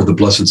time before the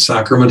Blessed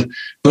Sacrament,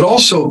 but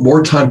also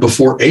more time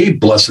before a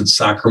Blessed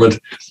Sacrament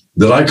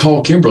that I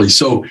call Kimberly.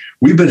 So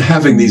we've been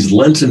having these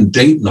Lenten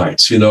date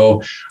nights. I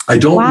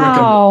don't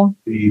recommend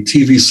the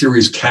TV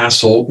series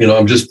Castle,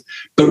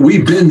 but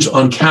we binge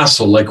on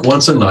Castle like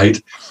once a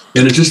night.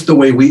 And it's just the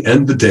way we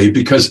end the day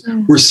because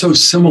we're so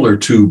similar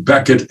to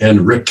Beckett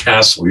and Rick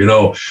Castle,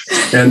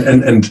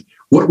 and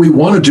what we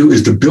want to do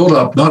is to build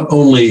up not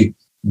only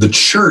the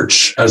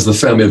church as the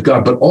family of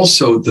God, but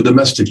also the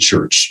domestic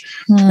church.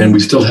 And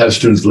we still have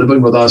students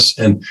living with us.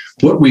 And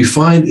what we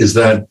find is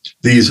that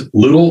these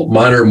little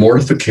minor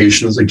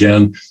mortifications,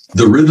 again,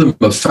 the rhythm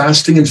of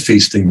fasting and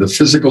feasting, the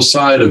physical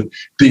side of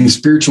being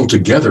spiritual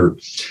together,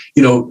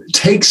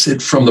 takes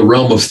it from the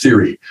realm of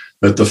theory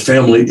that the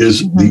family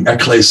is the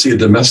ecclesia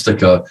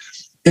domestica.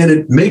 And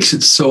it makes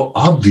it so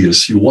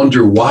obvious. You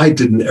wonder, why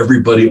didn't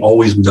everybody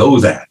always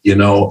know that,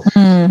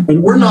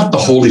 And we're not the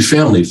Holy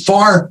Family,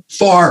 far,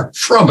 far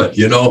from it,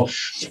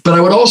 But I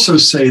would also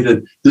say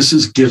that this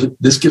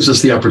gives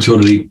us the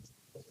opportunity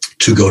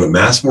to go to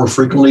Mass more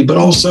frequently, but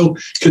also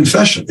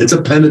confession. It's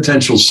a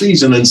penitential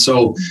season. And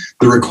so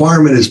the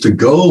requirement is to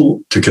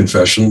go to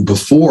confession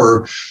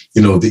before,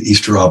 the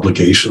Easter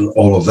obligation,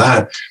 all of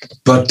that.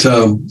 But,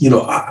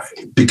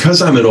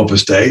 because I'm in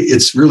Opus Dei,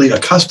 it's really a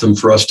custom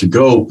for us to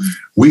go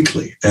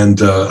weekly.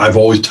 And I've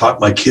always taught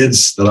my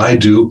kids that I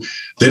do.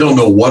 They don't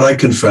know what I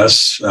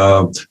confess,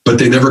 but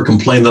they never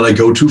complain that I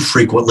go too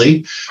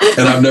frequently.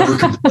 And I've never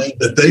complained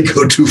that they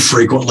go too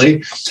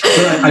frequently.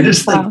 But I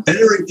just think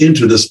entering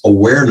into this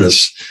awareness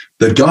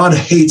that God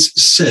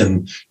hates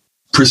sin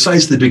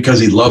precisely because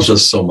he loves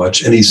us so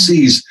much, and he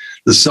sees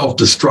the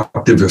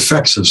self-destructive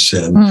effects of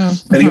sin.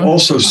 And he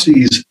also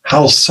sees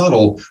how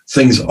subtle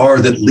things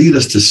are that lead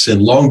us to sin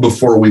long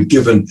before we've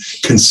given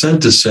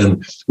consent to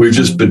sin. We've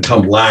just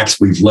become lax.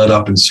 We've let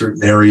up in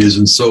certain areas.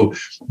 And so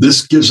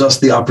this gives us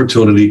the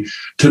opportunity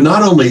to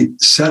not only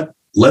set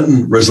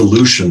Lenten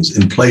resolutions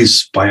in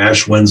place by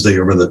Ash Wednesday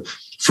over the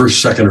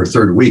first, second, or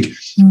third week,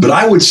 but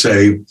I would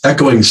say,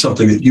 echoing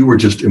something that you were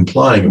just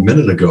implying a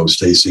minute ago,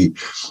 Stacy,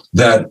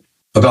 that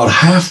about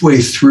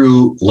halfway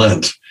through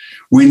Lent,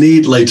 we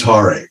need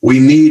laetare, we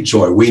need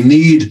joy, we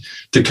need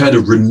to kind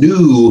of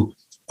renew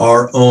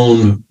our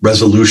own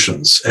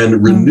resolutions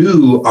and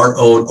renew our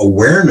own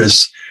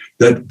awareness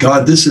that,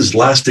 God, this is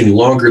lasting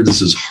longer,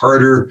 this is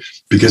harder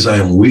because I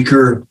am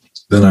weaker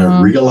than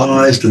I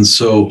realized. And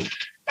so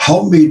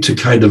help me to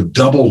kind of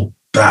double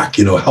back,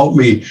 help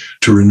me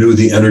to renew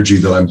the energy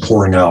that I'm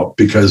pouring out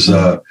because,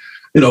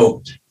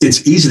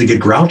 it's easy to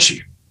get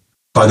grouchy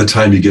by the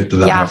time you get to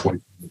that halfway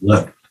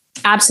Lent.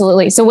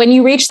 Absolutely. So when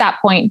you reach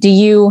that point, do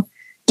you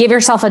give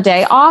yourself a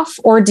day off,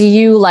 or do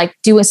you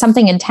do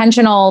something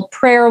intentional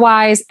prayer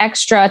wise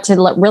extra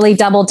to really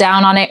double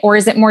down on it? Or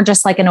is it more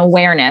just like an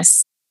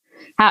awareness?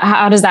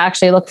 How does that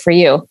actually look for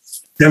you?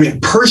 I mean,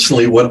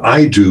 personally, what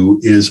I do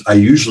is I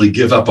usually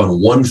give up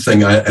on one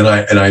thing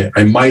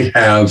I might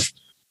have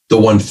the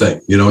one thing,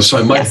 so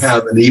I might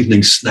have an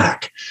evening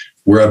snack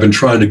where I've been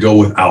trying to go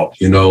without,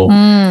 And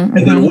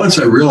then once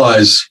I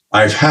realize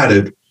I've had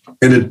it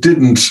and it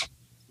didn't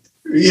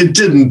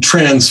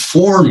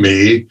transform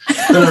me,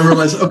 then I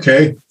realized,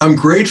 okay, I'm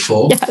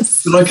grateful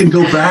that I can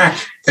go back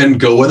and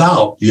go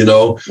without,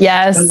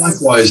 Yes. And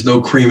likewise,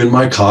 no cream in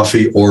my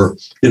coffee or,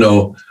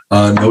 no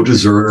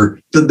dessert or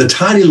the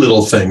tiny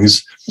little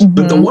things.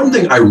 But the one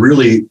thing I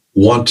really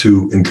want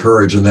to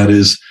encourage, and that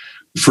is,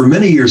 for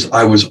many years,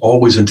 I was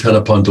always intent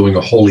upon doing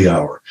a holy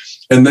hour.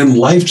 And then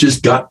life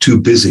just got too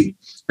busy.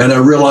 And I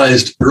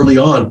realized early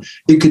on,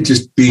 it could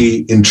just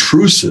be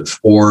intrusive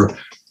or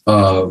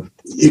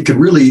it could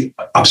really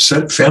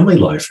upset family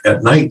life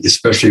at night,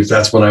 especially if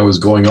that's when I was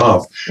going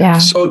off. Yeah.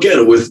 So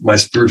again, with my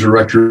spiritual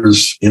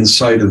director's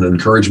insight and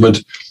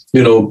encouragement,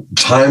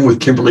 time with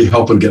Kimberly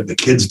helping get the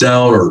kids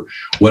down or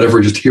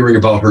whatever, just hearing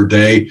about her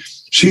day.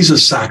 She's a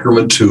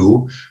sacrament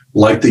too,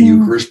 like the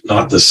Eucharist,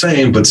 not the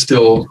same, but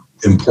still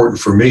important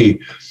for me.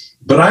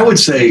 But I would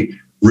say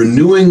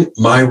renewing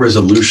my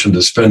resolution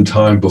to spend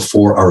time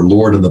before our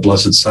Lord in the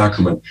Blessed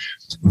Sacrament,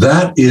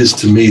 that is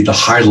to me the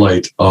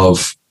highlight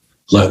of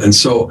Lent. And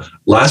so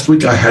last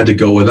week I had to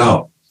go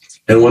without.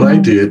 And when I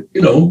did,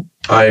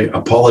 I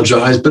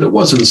apologized, but it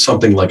wasn't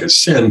something like a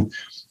sin,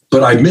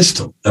 but I missed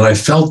him and I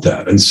felt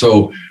that. And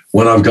so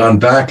when I've gone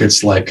back,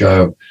 it's like,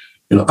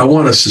 I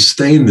want to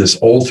sustain this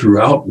all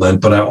throughout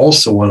Lent, but I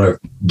also want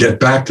to get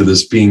back to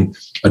this being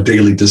a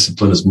daily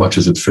discipline as much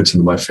as it fits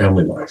into my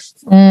family life.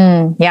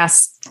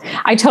 Yes.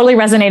 I totally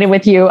resonated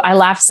with you. I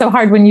laughed so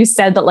hard when you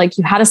said that, like,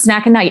 you had a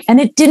snack at night and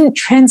it didn't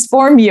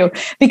transform you,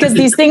 because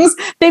these things,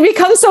 they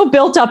become so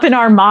built up in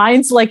our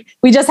minds. Like,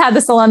 we just had the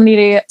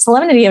solemnity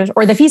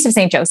or the Feast of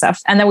St. Joseph.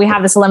 And then we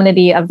have the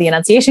solemnity of the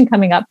Annunciation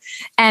coming up.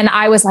 And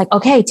I was like,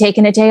 okay,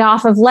 taking a day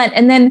off of Lent.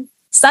 And then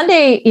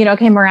Sunday,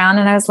 came around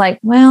and I was like,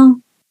 well,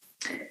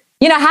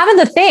 having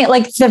the thing,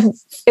 like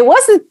it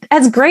wasn't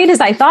as great as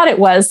I thought it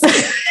was.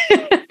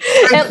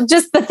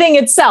 Just the thing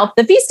itself,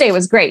 the feast day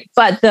was great,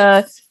 but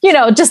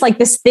just like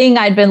this thing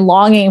I'd been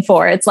longing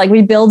for, it's like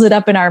we build it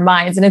up in our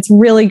minds, and it's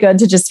really good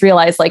to just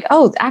realize, like,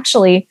 oh,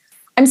 actually,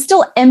 I'm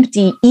still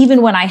empty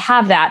even when I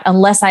have that,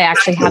 unless I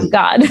actually have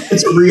God.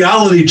 It's a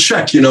reality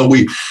check.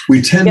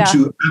 We tend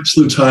to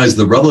absolutize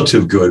the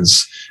relative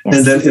goods,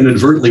 and then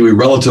inadvertently we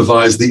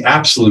relativize the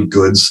absolute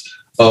goods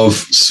of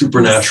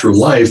supernatural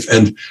life.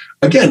 And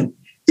again,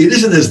 it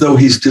isn't as though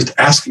he's just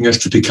asking us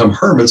to become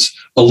hermits.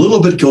 A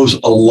little bit goes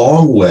a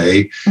long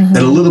way, and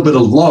a little bit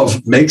of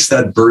love makes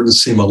that burden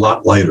seem a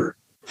lot lighter.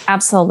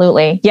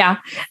 Absolutely. Yeah.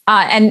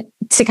 And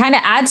to kind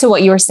of add to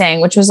what you were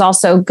saying, which was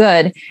also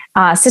good,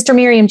 Sister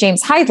Miriam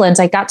James Heidland,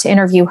 I got to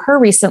interview her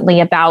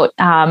recently about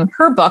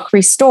her book,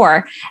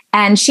 Restore.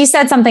 And she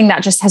said something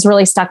that just has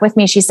really stuck with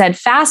me. She said,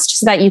 fast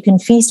so that you can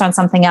feast on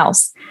something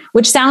else,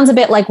 which sounds a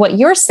bit like what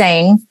you're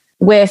saying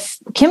with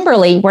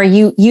Kimberly, where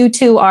you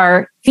two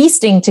are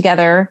feasting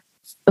together,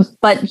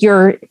 but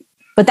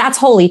that's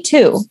holy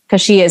too,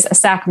 because she is a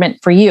sacrament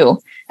for you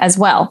as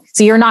well.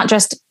 So you're not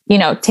just,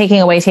 taking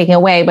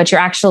away, but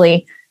you're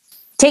actually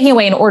taking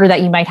away in order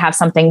that you might have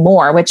something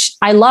more, which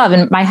I love.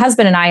 And my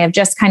husband and I have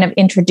just kind of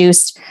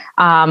introduced,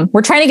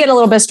 we're trying to get a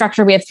little bit of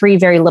structure. We have 3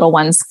 very little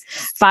ones,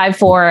 5,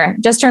 4,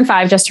 just turned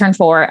 5, just turned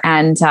 4,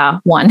 and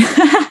 1.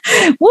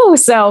 Woo.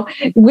 So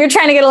we're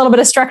trying to get a little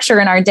bit of structure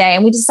in our day.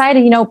 And we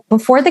decided,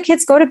 before the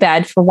kids go to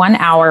bed for 1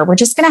 hour, we're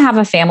just going to have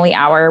a family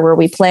hour where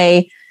we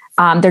play.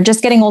 They're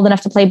just getting old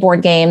enough to play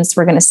board games.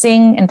 We're going to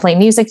sing and play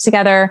music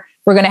together.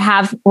 We're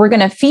going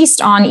to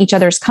feast on each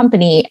other's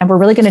company. And we're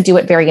really going to do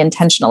it very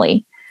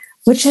intentionally,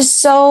 which is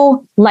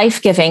so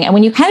life-giving. And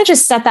when you kind of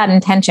just set that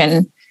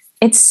intention,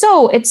 it's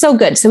so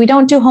good. So we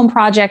don't do home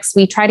projects.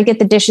 We try to get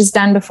the dishes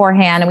done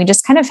beforehand, and we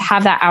just kind of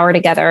have that hour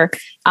together.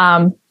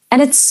 And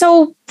it's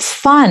so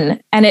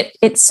fun, and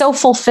it's so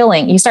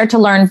fulfilling. You start to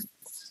learn,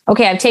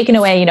 okay, I've taken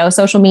away,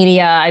 social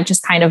media. I've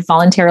just kind of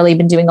voluntarily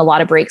been doing a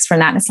lot of breaks from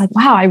that. And it's like,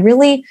 wow,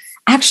 I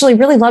actually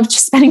really love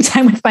just spending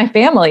time with my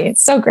family.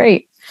 It's so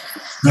great.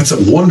 That's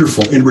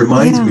wonderful. It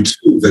reminds me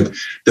too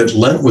that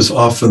Lent was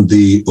often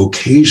the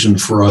occasion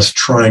for us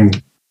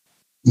trying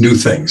new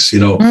things.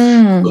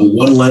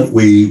 One Lent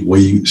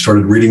we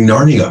started reading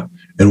Narnia.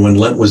 And when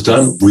Lent was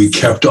done, we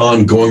kept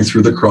on going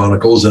through the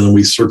Chronicles, and then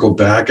we circled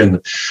back.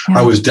 And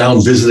I was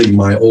down visiting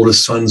my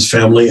oldest son's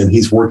family, and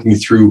he's working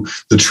through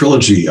the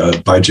trilogy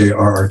by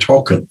J.R.R.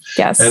 Tolkien.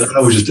 Yes. And I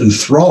was just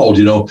enthralled,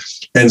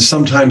 And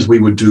sometimes we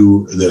would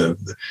do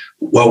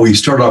we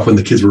started off when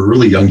the kids were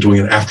really young, doing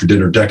an after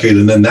dinner decade,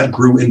 and then that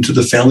grew into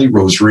the family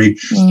rosary.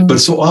 But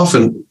so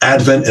often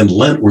Advent and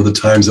Lent were the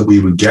times that we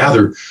would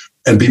gather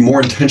and be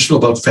more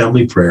intentional about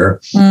family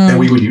prayer. And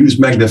we would use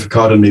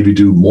Magnificat and maybe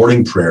do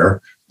morning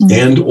prayer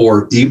and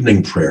or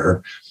evening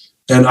prayer.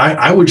 And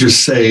I would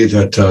just say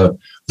that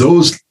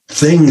those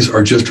things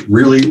are just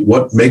really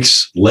what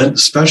makes Lent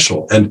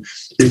special. And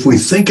if we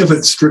think of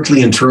it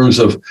strictly in terms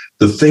of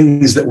the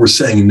things that we're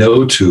saying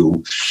no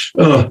to,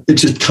 it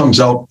just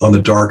comes out on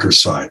the darker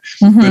side.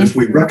 But if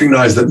we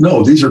recognize that,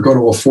 no, these are going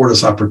to afford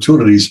us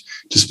opportunities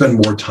to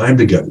spend more time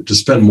together, to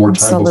spend more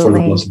time before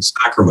the Blessed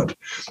Sacrament,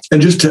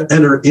 and just to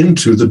enter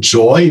into the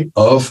joy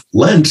of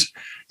Lent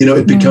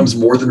it becomes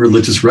more than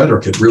religious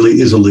rhetoric. It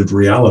really is a lived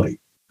reality.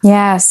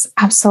 Yes,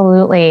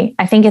 absolutely.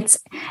 I think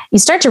you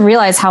start to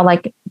realize how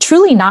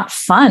truly not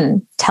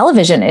fun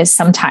television is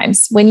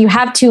sometimes when you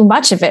have too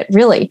much of it,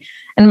 really.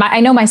 And I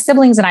know my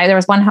siblings and I, there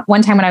was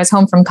one time when I was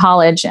home from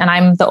college, and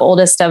I'm the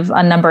oldest of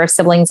a number of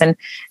siblings, and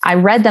I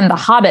read them The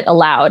Hobbit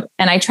aloud,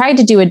 and I tried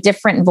to do a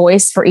different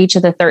voice for each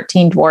of the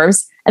 13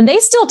 dwarves. And they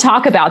still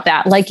talk about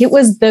that. Like it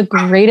was the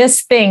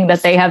greatest thing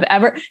that they have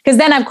ever, because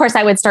then of course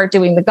I would start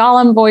doing the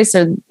Gollum voice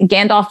or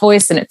Gandalf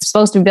voice, and it's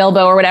supposed to be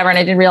Bilbo or whatever. And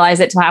I didn't realize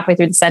it till halfway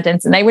through the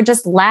sentence, and they would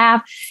just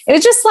laugh. It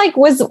was just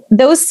was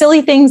those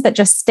silly things that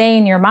just stay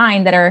in your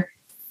mind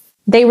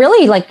they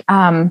really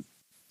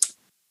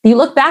you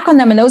look back on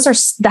them, and those are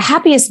the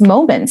happiest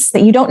moments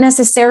that you don't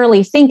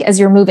necessarily think as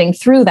you're moving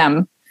through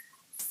them.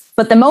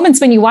 But the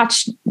moments when you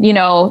watch,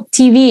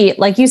 TV,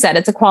 like you said,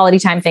 it's a quality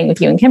time thing with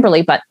you and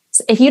Kimberly, but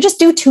if you just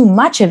do too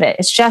much of it,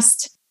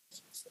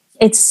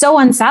 it's so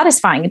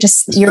unsatisfying.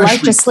 Your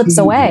life just slips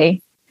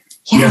away.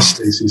 Yeah. Yes,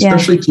 Stacey,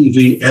 especially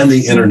TV and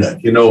the internet.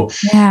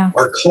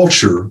 Our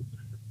culture,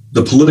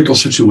 the political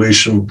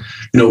situation,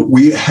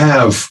 we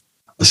have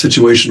a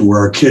situation where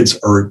our kids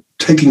are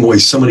taking away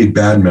so many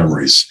bad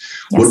memories.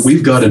 Yes. What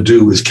we've got to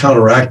do is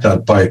counteract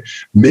that by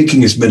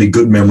making as many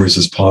good memories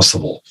as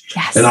possible.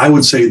 Yes. And I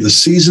would say the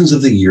seasons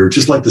of the year,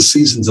 just like the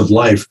seasons of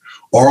life,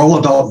 are all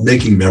about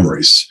making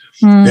memories.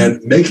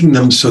 And making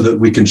them so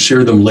that we can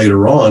share them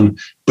later on,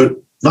 but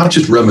not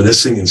just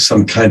reminiscing in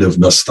some kind of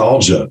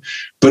nostalgia,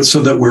 but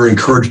so that we're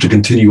encouraged to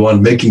continue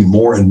on making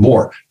more and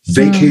more.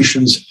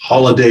 Vacations,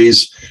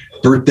 holidays,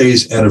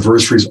 birthdays,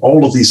 anniversaries,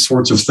 all of these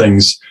sorts of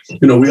things.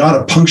 We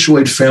ought to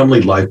punctuate family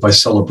life by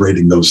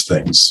celebrating those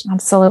things.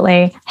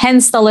 Absolutely.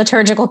 Hence the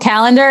liturgical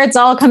calendar. It's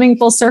all coming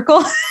full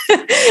circle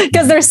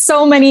because there's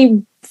so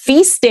many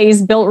feast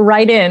days built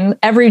right in.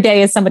 Every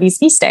day is somebody's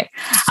feast day.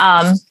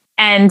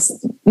 And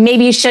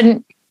maybe you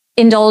shouldn't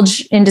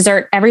indulge in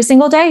dessert every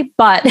single day,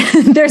 but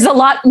there's a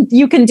lot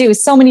you can do.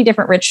 So many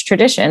different rich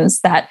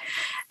traditions that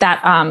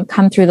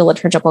come through the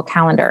liturgical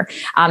calendar.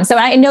 So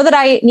I know that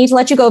I need to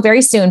let you go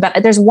very soon,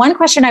 but there's one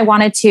question I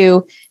wanted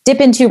to dip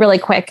into really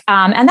quick.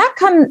 And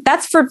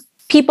that's for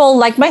people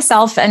like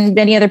myself and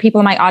many other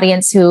people in my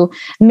audience who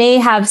may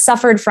have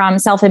suffered from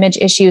self-image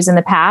issues in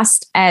the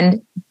past.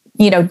 And,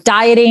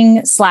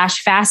 dieting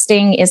 /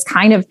 fasting is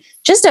kind of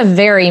just a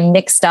very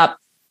mixed up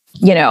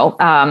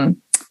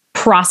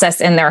process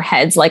in their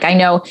heads. Like I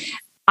know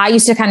I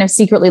used to kind of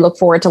secretly look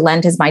forward to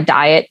Lent as my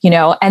diet,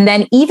 and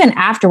then even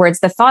afterwards,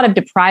 the thought of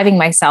depriving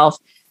myself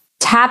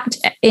tapped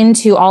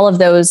into all of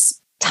those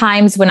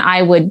times when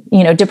I would,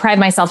 deprive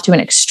myself to an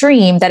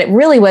extreme that it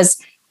really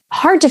was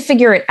hard to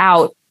figure it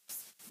out,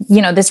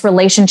 this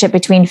relationship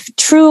between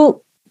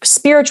true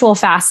spiritual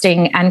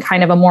fasting and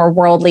kind of a more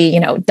worldly,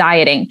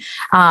 dieting.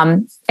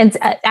 And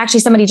actually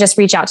somebody just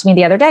reached out to me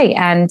the other day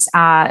and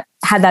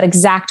had that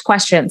exact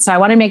question. So I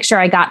want to make sure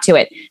I got to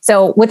it.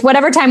 So with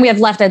whatever time we have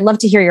left, I'd love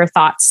to hear your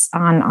thoughts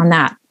on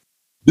that.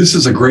 This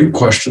is a great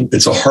question.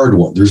 It's a hard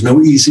one. There's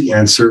no easy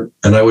answer.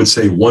 And I would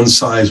say one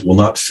size will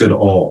not fit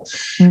all.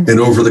 And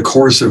over the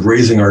course of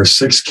raising our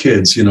 6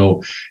 kids,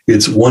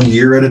 it's 1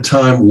 year at a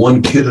time,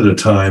 1 kid at a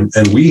time.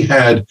 And we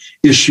had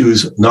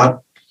issues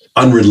not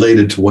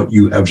unrelated to what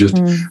you have just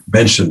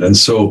mentioned. And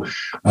so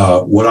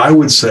what I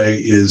would say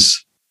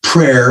is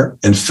prayer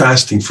and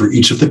fasting for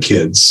each of the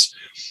kids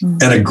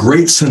and a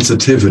great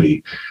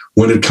sensitivity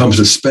when it comes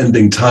to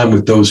spending time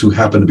with those who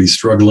happen to be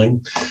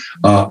struggling.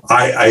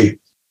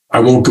 I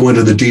won't go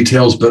into the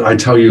details, but I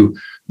tell you,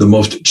 the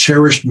most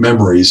cherished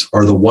memories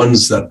are the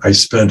ones that I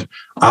spent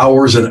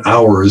hours and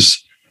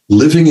hours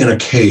living in a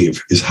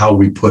cave, is how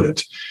we put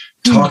it,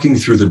 talking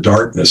through the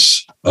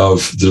darkness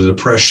of the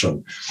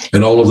depression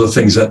and all of the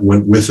things that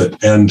went with it.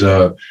 And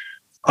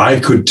I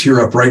could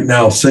tear up right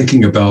now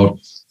thinking about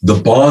the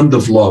bond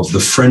of love, the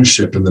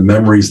friendship, and the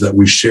memories that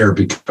we share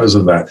because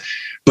of that.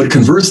 But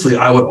conversely,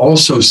 I would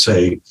also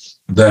say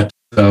that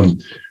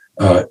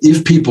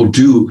if people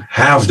do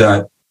have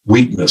that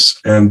weakness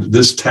and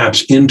this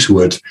taps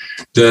into it,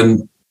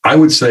 then I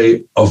would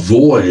say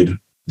avoid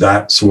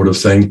that sort of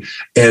thing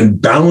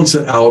and balance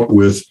it out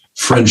with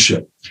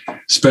friendship,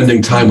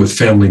 spending time with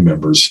family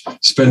members,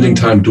 spending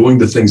time doing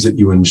the things that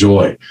you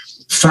enjoy,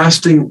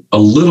 fasting a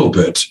little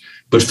bit,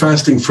 but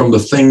fasting from the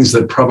things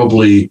that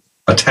probably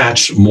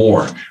attach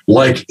more,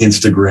 like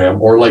Instagram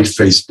or like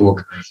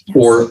Facebook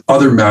or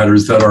other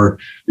matters that are,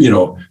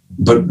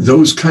 but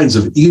those kinds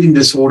of eating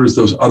disorders,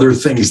 those other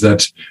things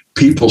that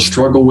people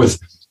struggle with,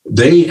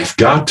 they have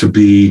got to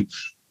be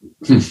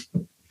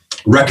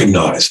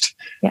recognized.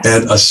 Yes.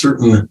 And a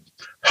certain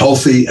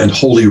healthy and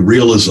holy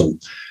realism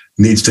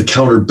needs to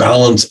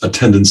counterbalance a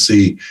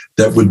tendency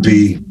that would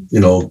be,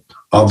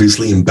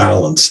 obviously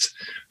imbalanced.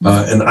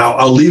 And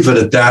I'll leave it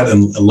at that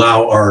and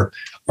allow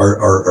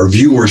our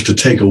viewers to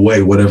take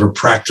away whatever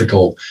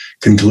practical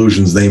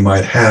conclusions they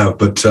might have.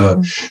 But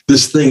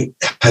this thing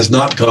has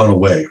not gone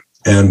away.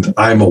 And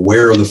I'm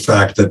aware of the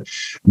fact that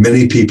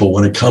many people,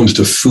 when it comes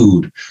to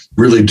food,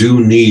 really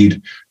do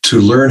need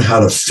to learn how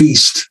to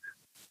feast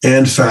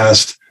and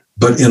fast,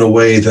 but in a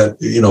way that,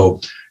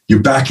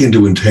 you're back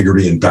into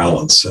integrity and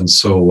balance. And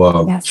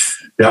so,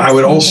 yeah, I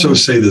would also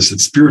say this, that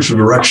spiritual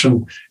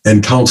direction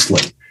and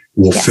counseling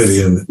will fit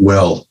in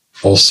well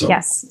also.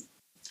 Yes.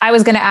 I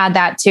was going to add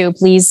that too.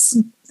 Please,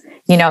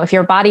 if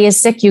your body is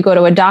sick, you go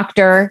to a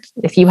doctor.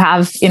 If you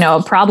have,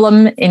 a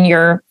problem in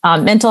your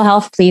mental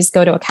health, please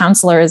go to a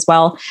counselor as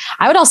well.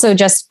 I would also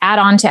just add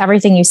on to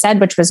everything you said,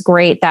 which was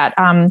great, that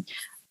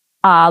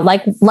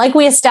like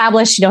we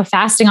established,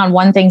 fasting on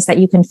one thing so that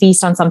you can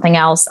feast on something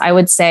else. I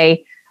would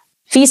say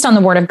feast on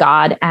the word of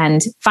God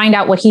and find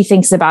out what he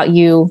thinks about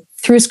you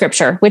through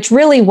scripture, which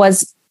really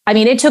was,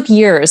 it took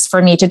years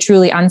for me to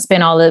truly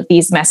unspin all of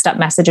these messed up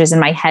messages in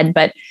my head,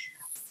 but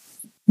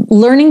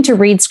learning to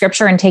read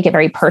scripture and take it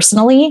very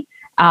personally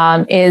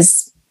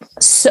was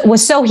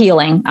so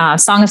healing.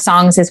 Song of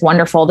Songs is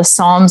wonderful. The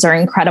Psalms are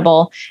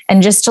incredible.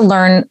 And just to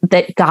learn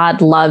that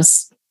God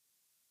loves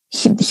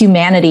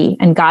humanity,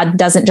 and God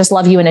doesn't just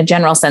love you in a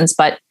general sense,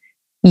 but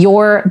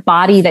your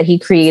body that he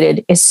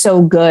created is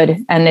so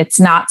good, and it's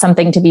not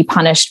something to be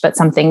punished, but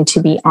something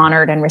to be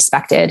honored and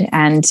respected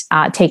and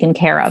taken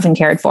care of and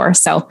cared for.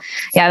 So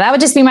yeah, that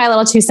would just be my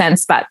little 2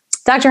 cents. But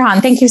Dr.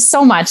 Hahn, thank you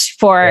so much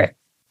for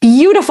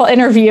beautiful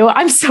interview.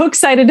 I'm so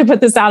excited to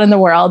put this out in the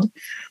world.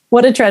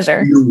 What a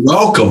treasure. You're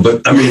welcome.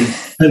 But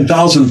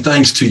 10,000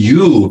 thanks to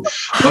you,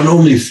 not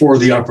only for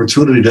the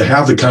opportunity to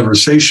have the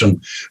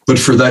conversation, but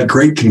for that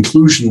great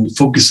conclusion,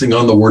 focusing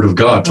on the word of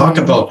God. Talk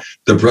about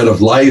the bread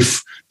of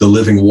life, the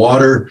living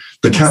water.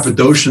 The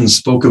Cappadocians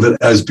spoke of it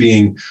as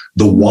being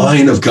the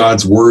wine of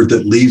God's word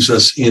that leaves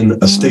us in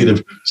a state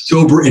of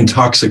sober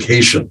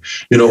intoxication,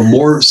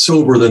 more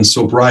sober than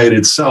sobriety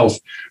itself,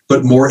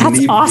 but more.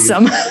 That's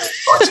awesome.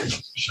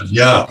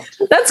 Yeah.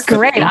 That's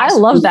great. I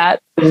love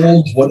that.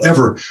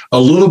 Whatever, a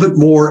little bit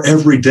more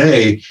every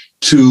day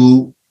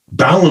to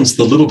balance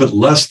the little bit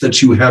less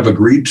that you have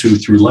agreed to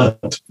through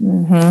Lent.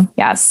 Mm-hmm.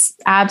 Yes,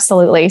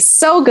 absolutely.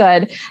 So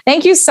good.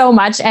 Thank you so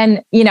much.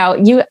 And,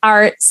 you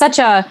are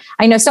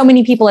I know so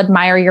many people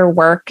admire your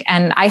work,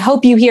 and I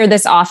hope you hear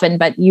this often,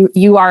 but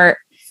you are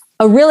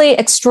a really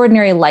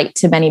extraordinary light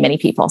to many, many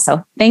people.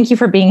 So thank you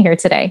for being here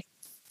today.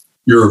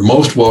 You're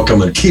most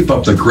welcome, and keep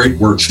up the great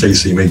work,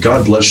 Stacy. May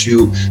God bless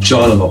you,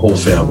 John, and the whole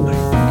family.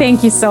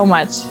 Thank you so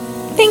much.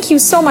 Thank you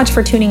so much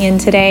for tuning in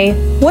today.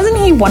 Wasn't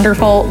he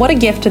wonderful? What a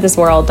gift to this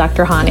world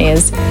Dr. Hahn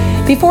is.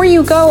 Before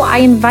you go, I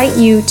invite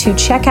you to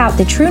check out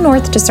the True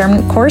North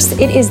Discernment course.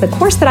 It is the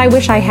course that I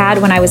wish I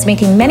had when I was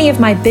making many of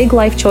my big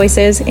life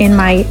choices in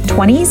my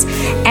 20s.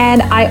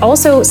 And I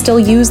also still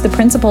use the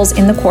principles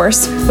in the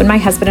course when my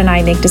husband and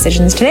I make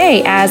decisions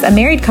today as a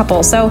married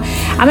couple. So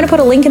I'm going to put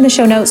a link in the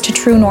show notes to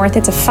True North.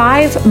 It's a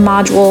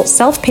 5-module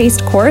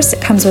self-paced course.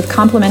 It comes with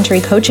complimentary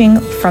coaching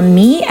from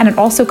me, and it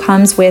also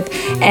comes with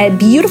a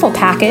beautiful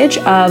package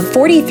of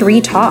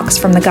 43 talks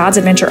from the God's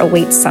Adventure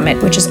Awaits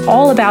Summit, which is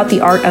all about the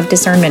art of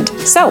discernment.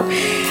 So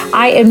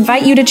I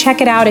invite you to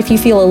check it out if you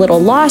feel a little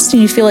lost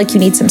and you feel like you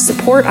need some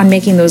support on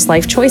making those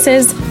life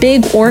choices,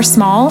 big or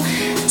small.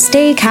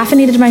 Stay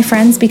caffeinated, my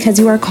friends, because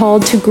you are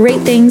called to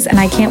great things, and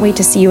I can't wait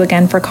to see you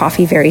again for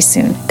coffee very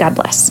soon. God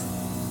bless.